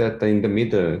show that in the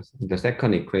middle, the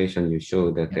second equation, you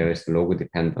show that there is log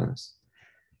dependence.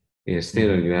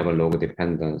 Still, you have a log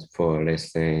dependence for,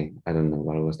 let's say, I don't know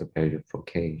what was the value for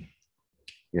K.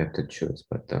 You have to choose.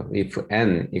 But if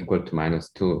N equal to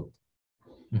 -2,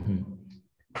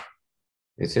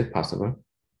 is it possible?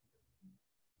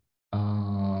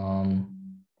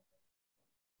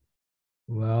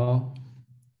 Well,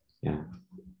 yeah,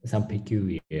 some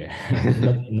peculiar,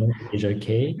 not major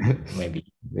K,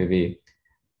 maybe.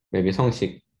 maybe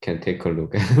성식 can take a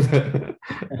look at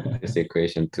this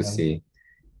equation to see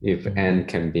if n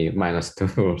can be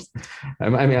 -2. I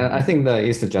mean, I think that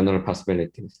is a general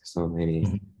possibility. So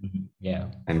maybe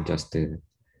yeah, I'm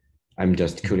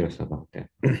just curious about that.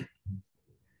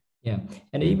 Yeah,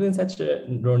 and even such a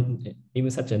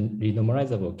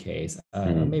renormalizable case,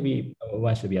 maybe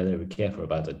one should be a little careful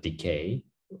about the decay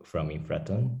from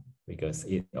inflaton, because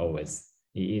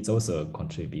it's also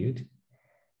contribute.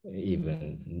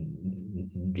 Even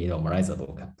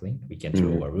renormalizable coupling, we can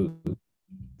throw overroot.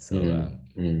 So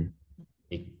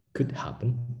it could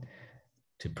happen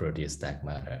to produce dark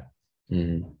matter.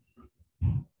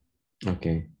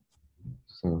 Okay,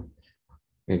 so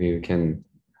maybe we can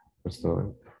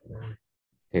also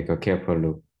take a careful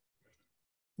look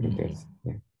at this.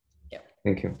 Yeah.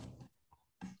 Thank you.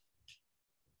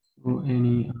 So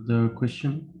any other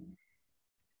question?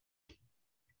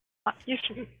 Yes,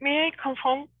 may I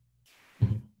confirm?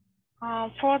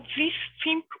 For this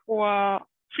FIMP or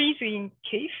freezing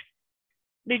case,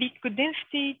 the liquid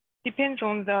density depends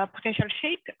on the potential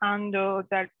shape and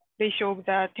the ratio of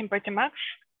the temperature max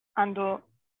and the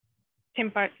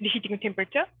reheating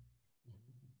temperature.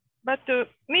 But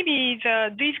maybe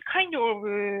this kind of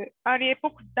early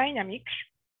epoch dynamics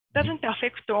doesn't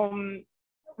affect on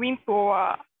WIMP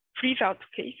or freeze out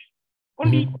case.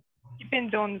 Only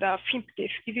depends on the FIMP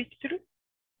case. Is it true?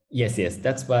 Yes,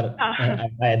 that's what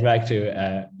I'd like to,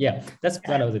 that's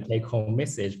one of the take-home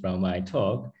message from my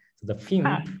talk. So the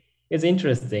FIMP is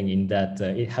interesting in that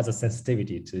it has a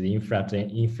sensitivity to the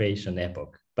inflation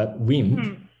epoch, but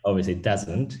WIMP obviously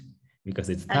doesn't, because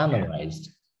it's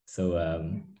standardized. So,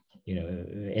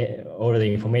 all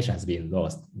the information has been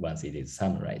lost once it is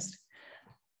summarized.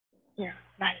 Yeah,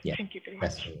 right. Yeah. Thank you very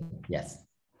much. Yes.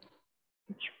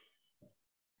 Thank you.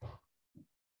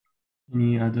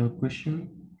 Any other question?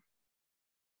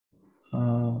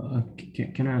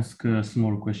 Can I ask a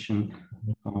small question?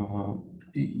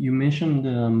 You mentioned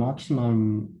the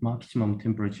maximum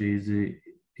temperature is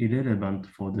irrelevant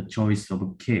for the choice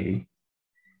of K,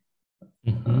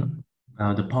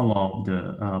 the power of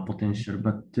the potential,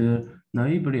 but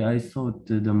naively I thought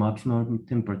the maximum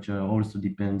temperature also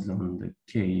depends on the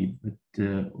K, but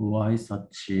why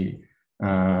such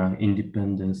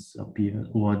independence appear,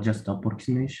 or just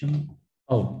approximation?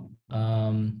 Oh,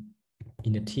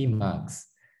 in the Tmax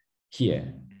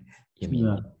here, you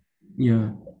mean?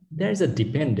 Yeah. There's a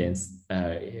dependence,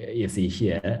 you see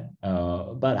here,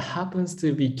 but happens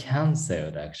to be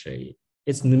canceled actually.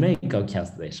 It's numerical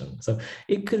cancellation. So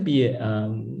it could be,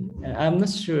 I'm not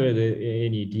sure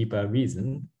any deeper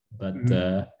reason, but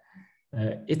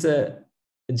it's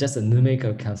just a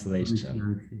numerical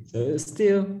cancellation. So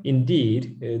still,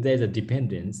 indeed, there's a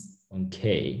dependence on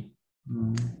K.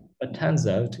 But turns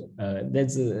out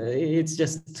it's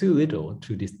just too little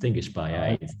to distinguish by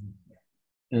eyes.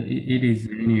 It is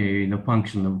anyway the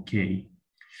function of K,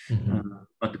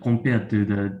 but compared to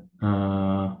the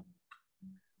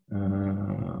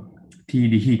T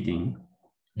reheating,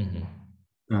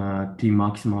 T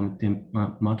maximum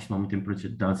temperature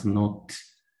does not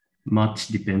much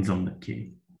depends on the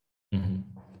K.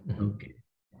 Okay,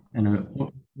 and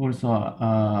also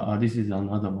this is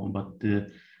another one, but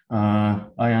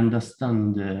I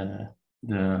understand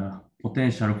the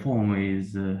potential form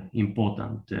is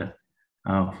important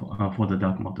for the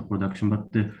dark matter production, but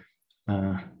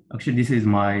actually this is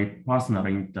my personal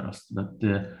interest. But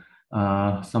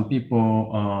some people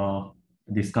are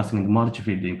discussing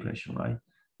multi-field inflation, right?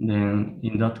 Then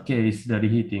in that case, the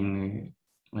reheating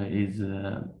is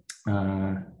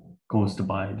caused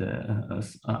by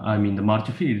the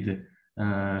multi-field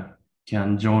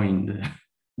can join the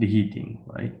reheating,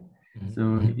 right?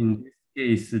 So in this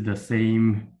case, the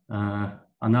same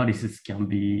analysis can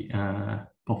be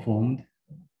performed.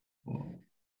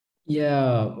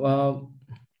 Yeah, well,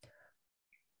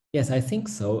 yes, I think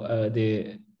so.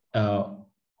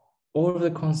 All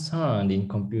the concern in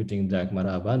computing dark matter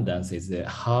abundance is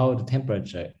how the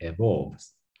temperature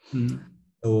evolves.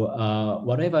 So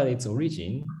whatever its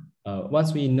origin,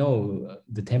 once we know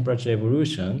the temperature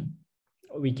evolution,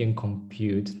 we can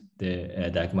compute the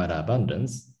dark matter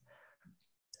abundance.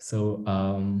 So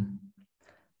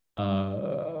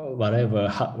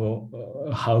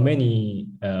how many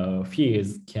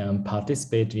fields can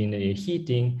participate in a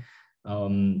heating,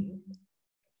 and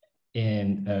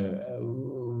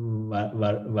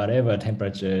whatever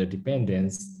temperature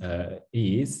dependence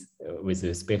is with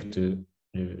respect to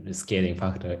the scaling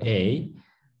factor A,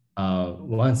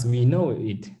 once we know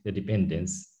the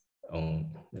dependence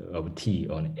of T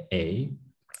on A,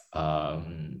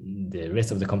 the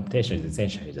rest of the computation is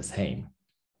essentially the same.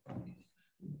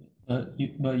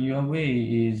 But your way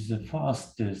is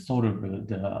first solve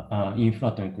the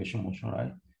inflaton equation motion,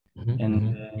 right?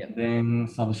 And then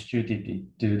substitute it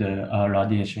to the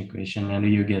radiation equation, and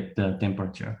you get the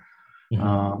temperature.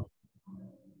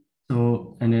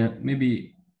 So, and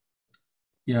maybe,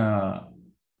 yeah,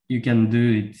 you can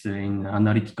do it in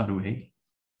analytical way.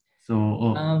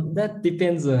 So that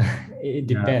depends. It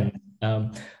depends.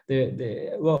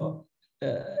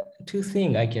 Two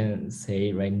things I can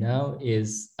say right now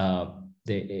is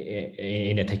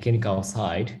in the technical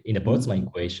side, in the Boltzmann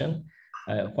equation,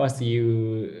 first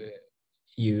you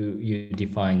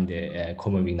define the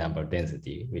common weak number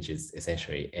density, which is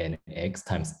essentially nx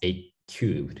times a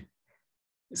cubed.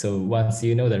 So once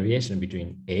you know the relation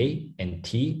between a and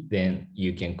t, then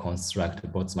you can construct the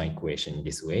Boltzmann equation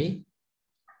this way.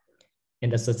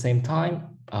 And at the same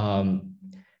time,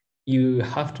 you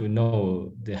have to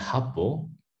know the Hubble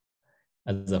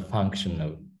as a function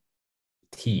of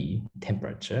T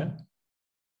temperature.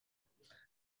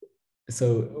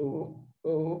 So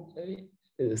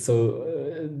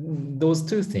those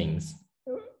two things.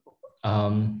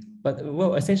 But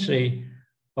well, essentially,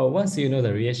 once you know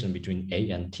the relation between A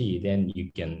and T, then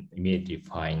you can immediately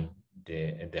find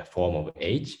the form of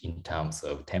H in terms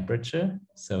of temperature.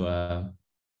 So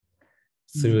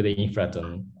through the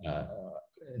inflaton,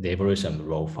 the evolution of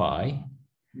rho phi,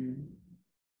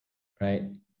 right?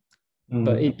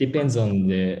 But it depends on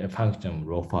the function of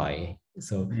rho phi.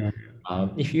 So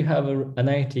if you have an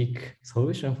analytic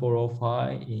solution for rho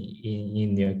phi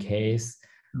in your case,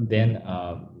 then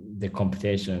the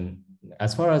computation,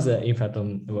 as far as the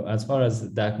inflaton, as far as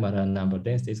dark matter number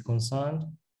density is concerned,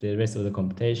 the rest of the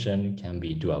computation can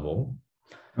be doable.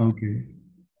 Okay.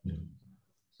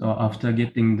 So after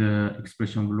getting the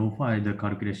expression of rho phi, the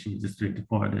calculation is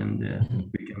straightforward, and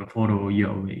we can follow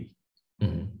your way.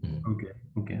 Okay.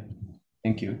 Okay.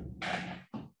 Thank you.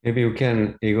 Maybe you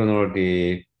can ignore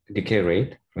the decay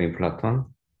rate for inflaton,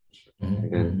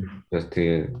 and just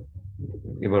the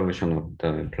evolution of the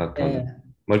inflaton,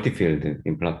 multi-field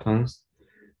inflatons.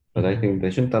 But I think the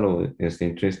Shuntaro is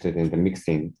interested in the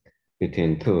mixing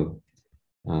between two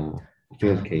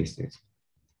field cases.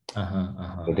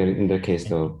 But in the case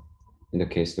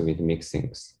with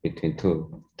mixings between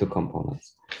two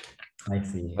components. I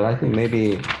see. But I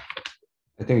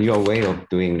think your way of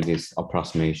doing this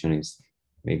approximation is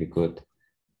maybe good.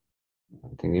 I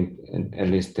think at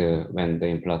least when the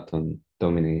inflaton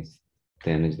dominates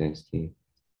the energy density.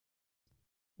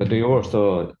 But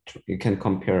you can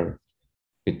compare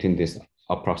between these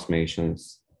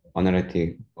approximations,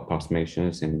 analytic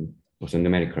approximations, and also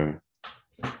numerical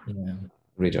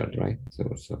result, right?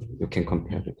 So you can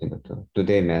compare between the two. Do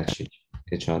they match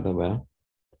each other well?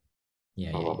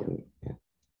 Yeah. Probably. Yeah.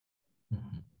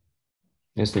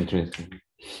 That's interesting.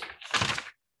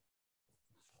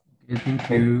 Okay, thank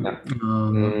you.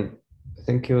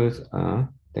 Thank you.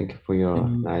 Thank you for your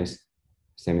nice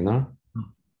seminar.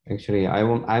 Actually,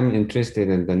 I'm interested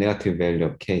in the negative value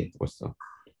of K also.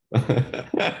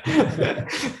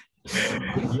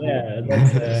 Yeah,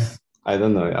 that's. I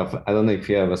don't know if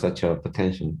you have such a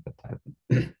potential, but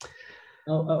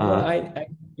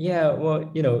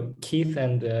Keith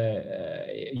and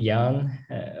Jan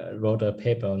wrote a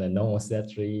paper on the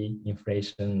non-oscillatory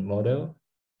inflation model,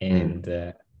 and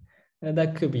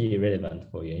that could be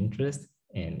relevant for your interest.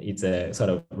 And it's a sort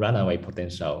of runaway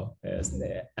potential.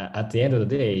 At the end of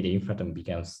the day, the inflaton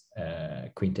becomes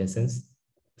quintessence.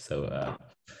 So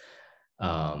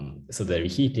the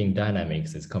reheating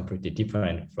dynamics is completely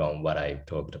different from what I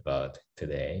talked about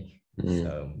today.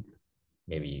 So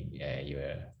maybe you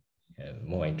are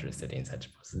more interested in such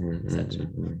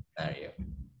scenario.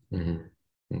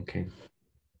 Okay.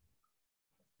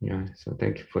 Yeah. So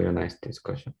thank you for your nice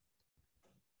discussion.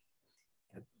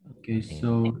 Okay.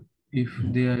 So if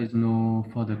there is no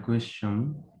further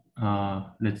question,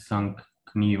 let's thank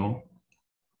Kunio.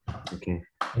 Okay.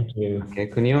 Thank you. Okay,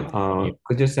 Kunio,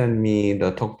 could you send me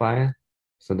the talk file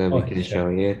so that we can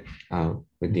share it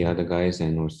with the other guys,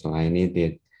 and also I need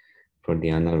it for the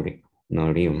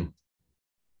anarium.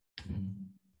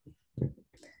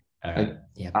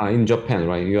 In Japan,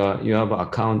 right? You have an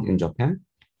account in Japan,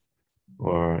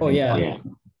 or Korea?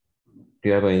 Do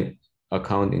you have an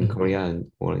account in Korea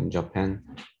or in Japan?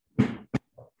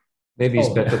 Maybe it's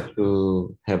better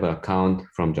to have an account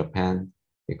from Japan,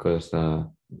 because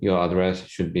your address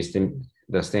should be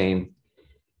the same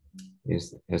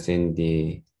as in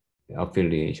the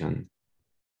affiliation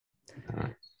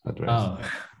address.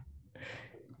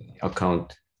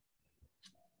 Account.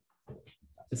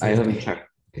 I haven't checked.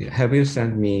 Have you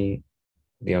sent me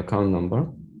the account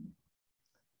number?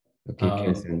 Okay, you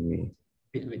can send me.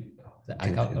 I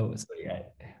can't. Oh, sorry.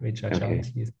 Richard, Okay.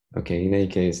 please. Okay. In any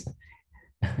case,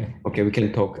 okay, we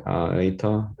can talk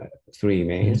later. 3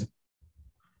 emails.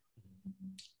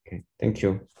 Okay. Thank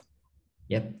you.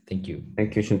 Yep. Thank you.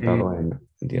 Thank you, Shintaro, and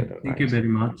the other Thank you guys. very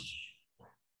much.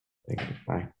 Thank you.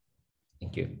 Bye.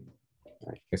 Thank you.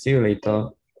 Bye. See you later.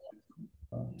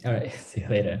 All right. See you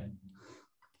later.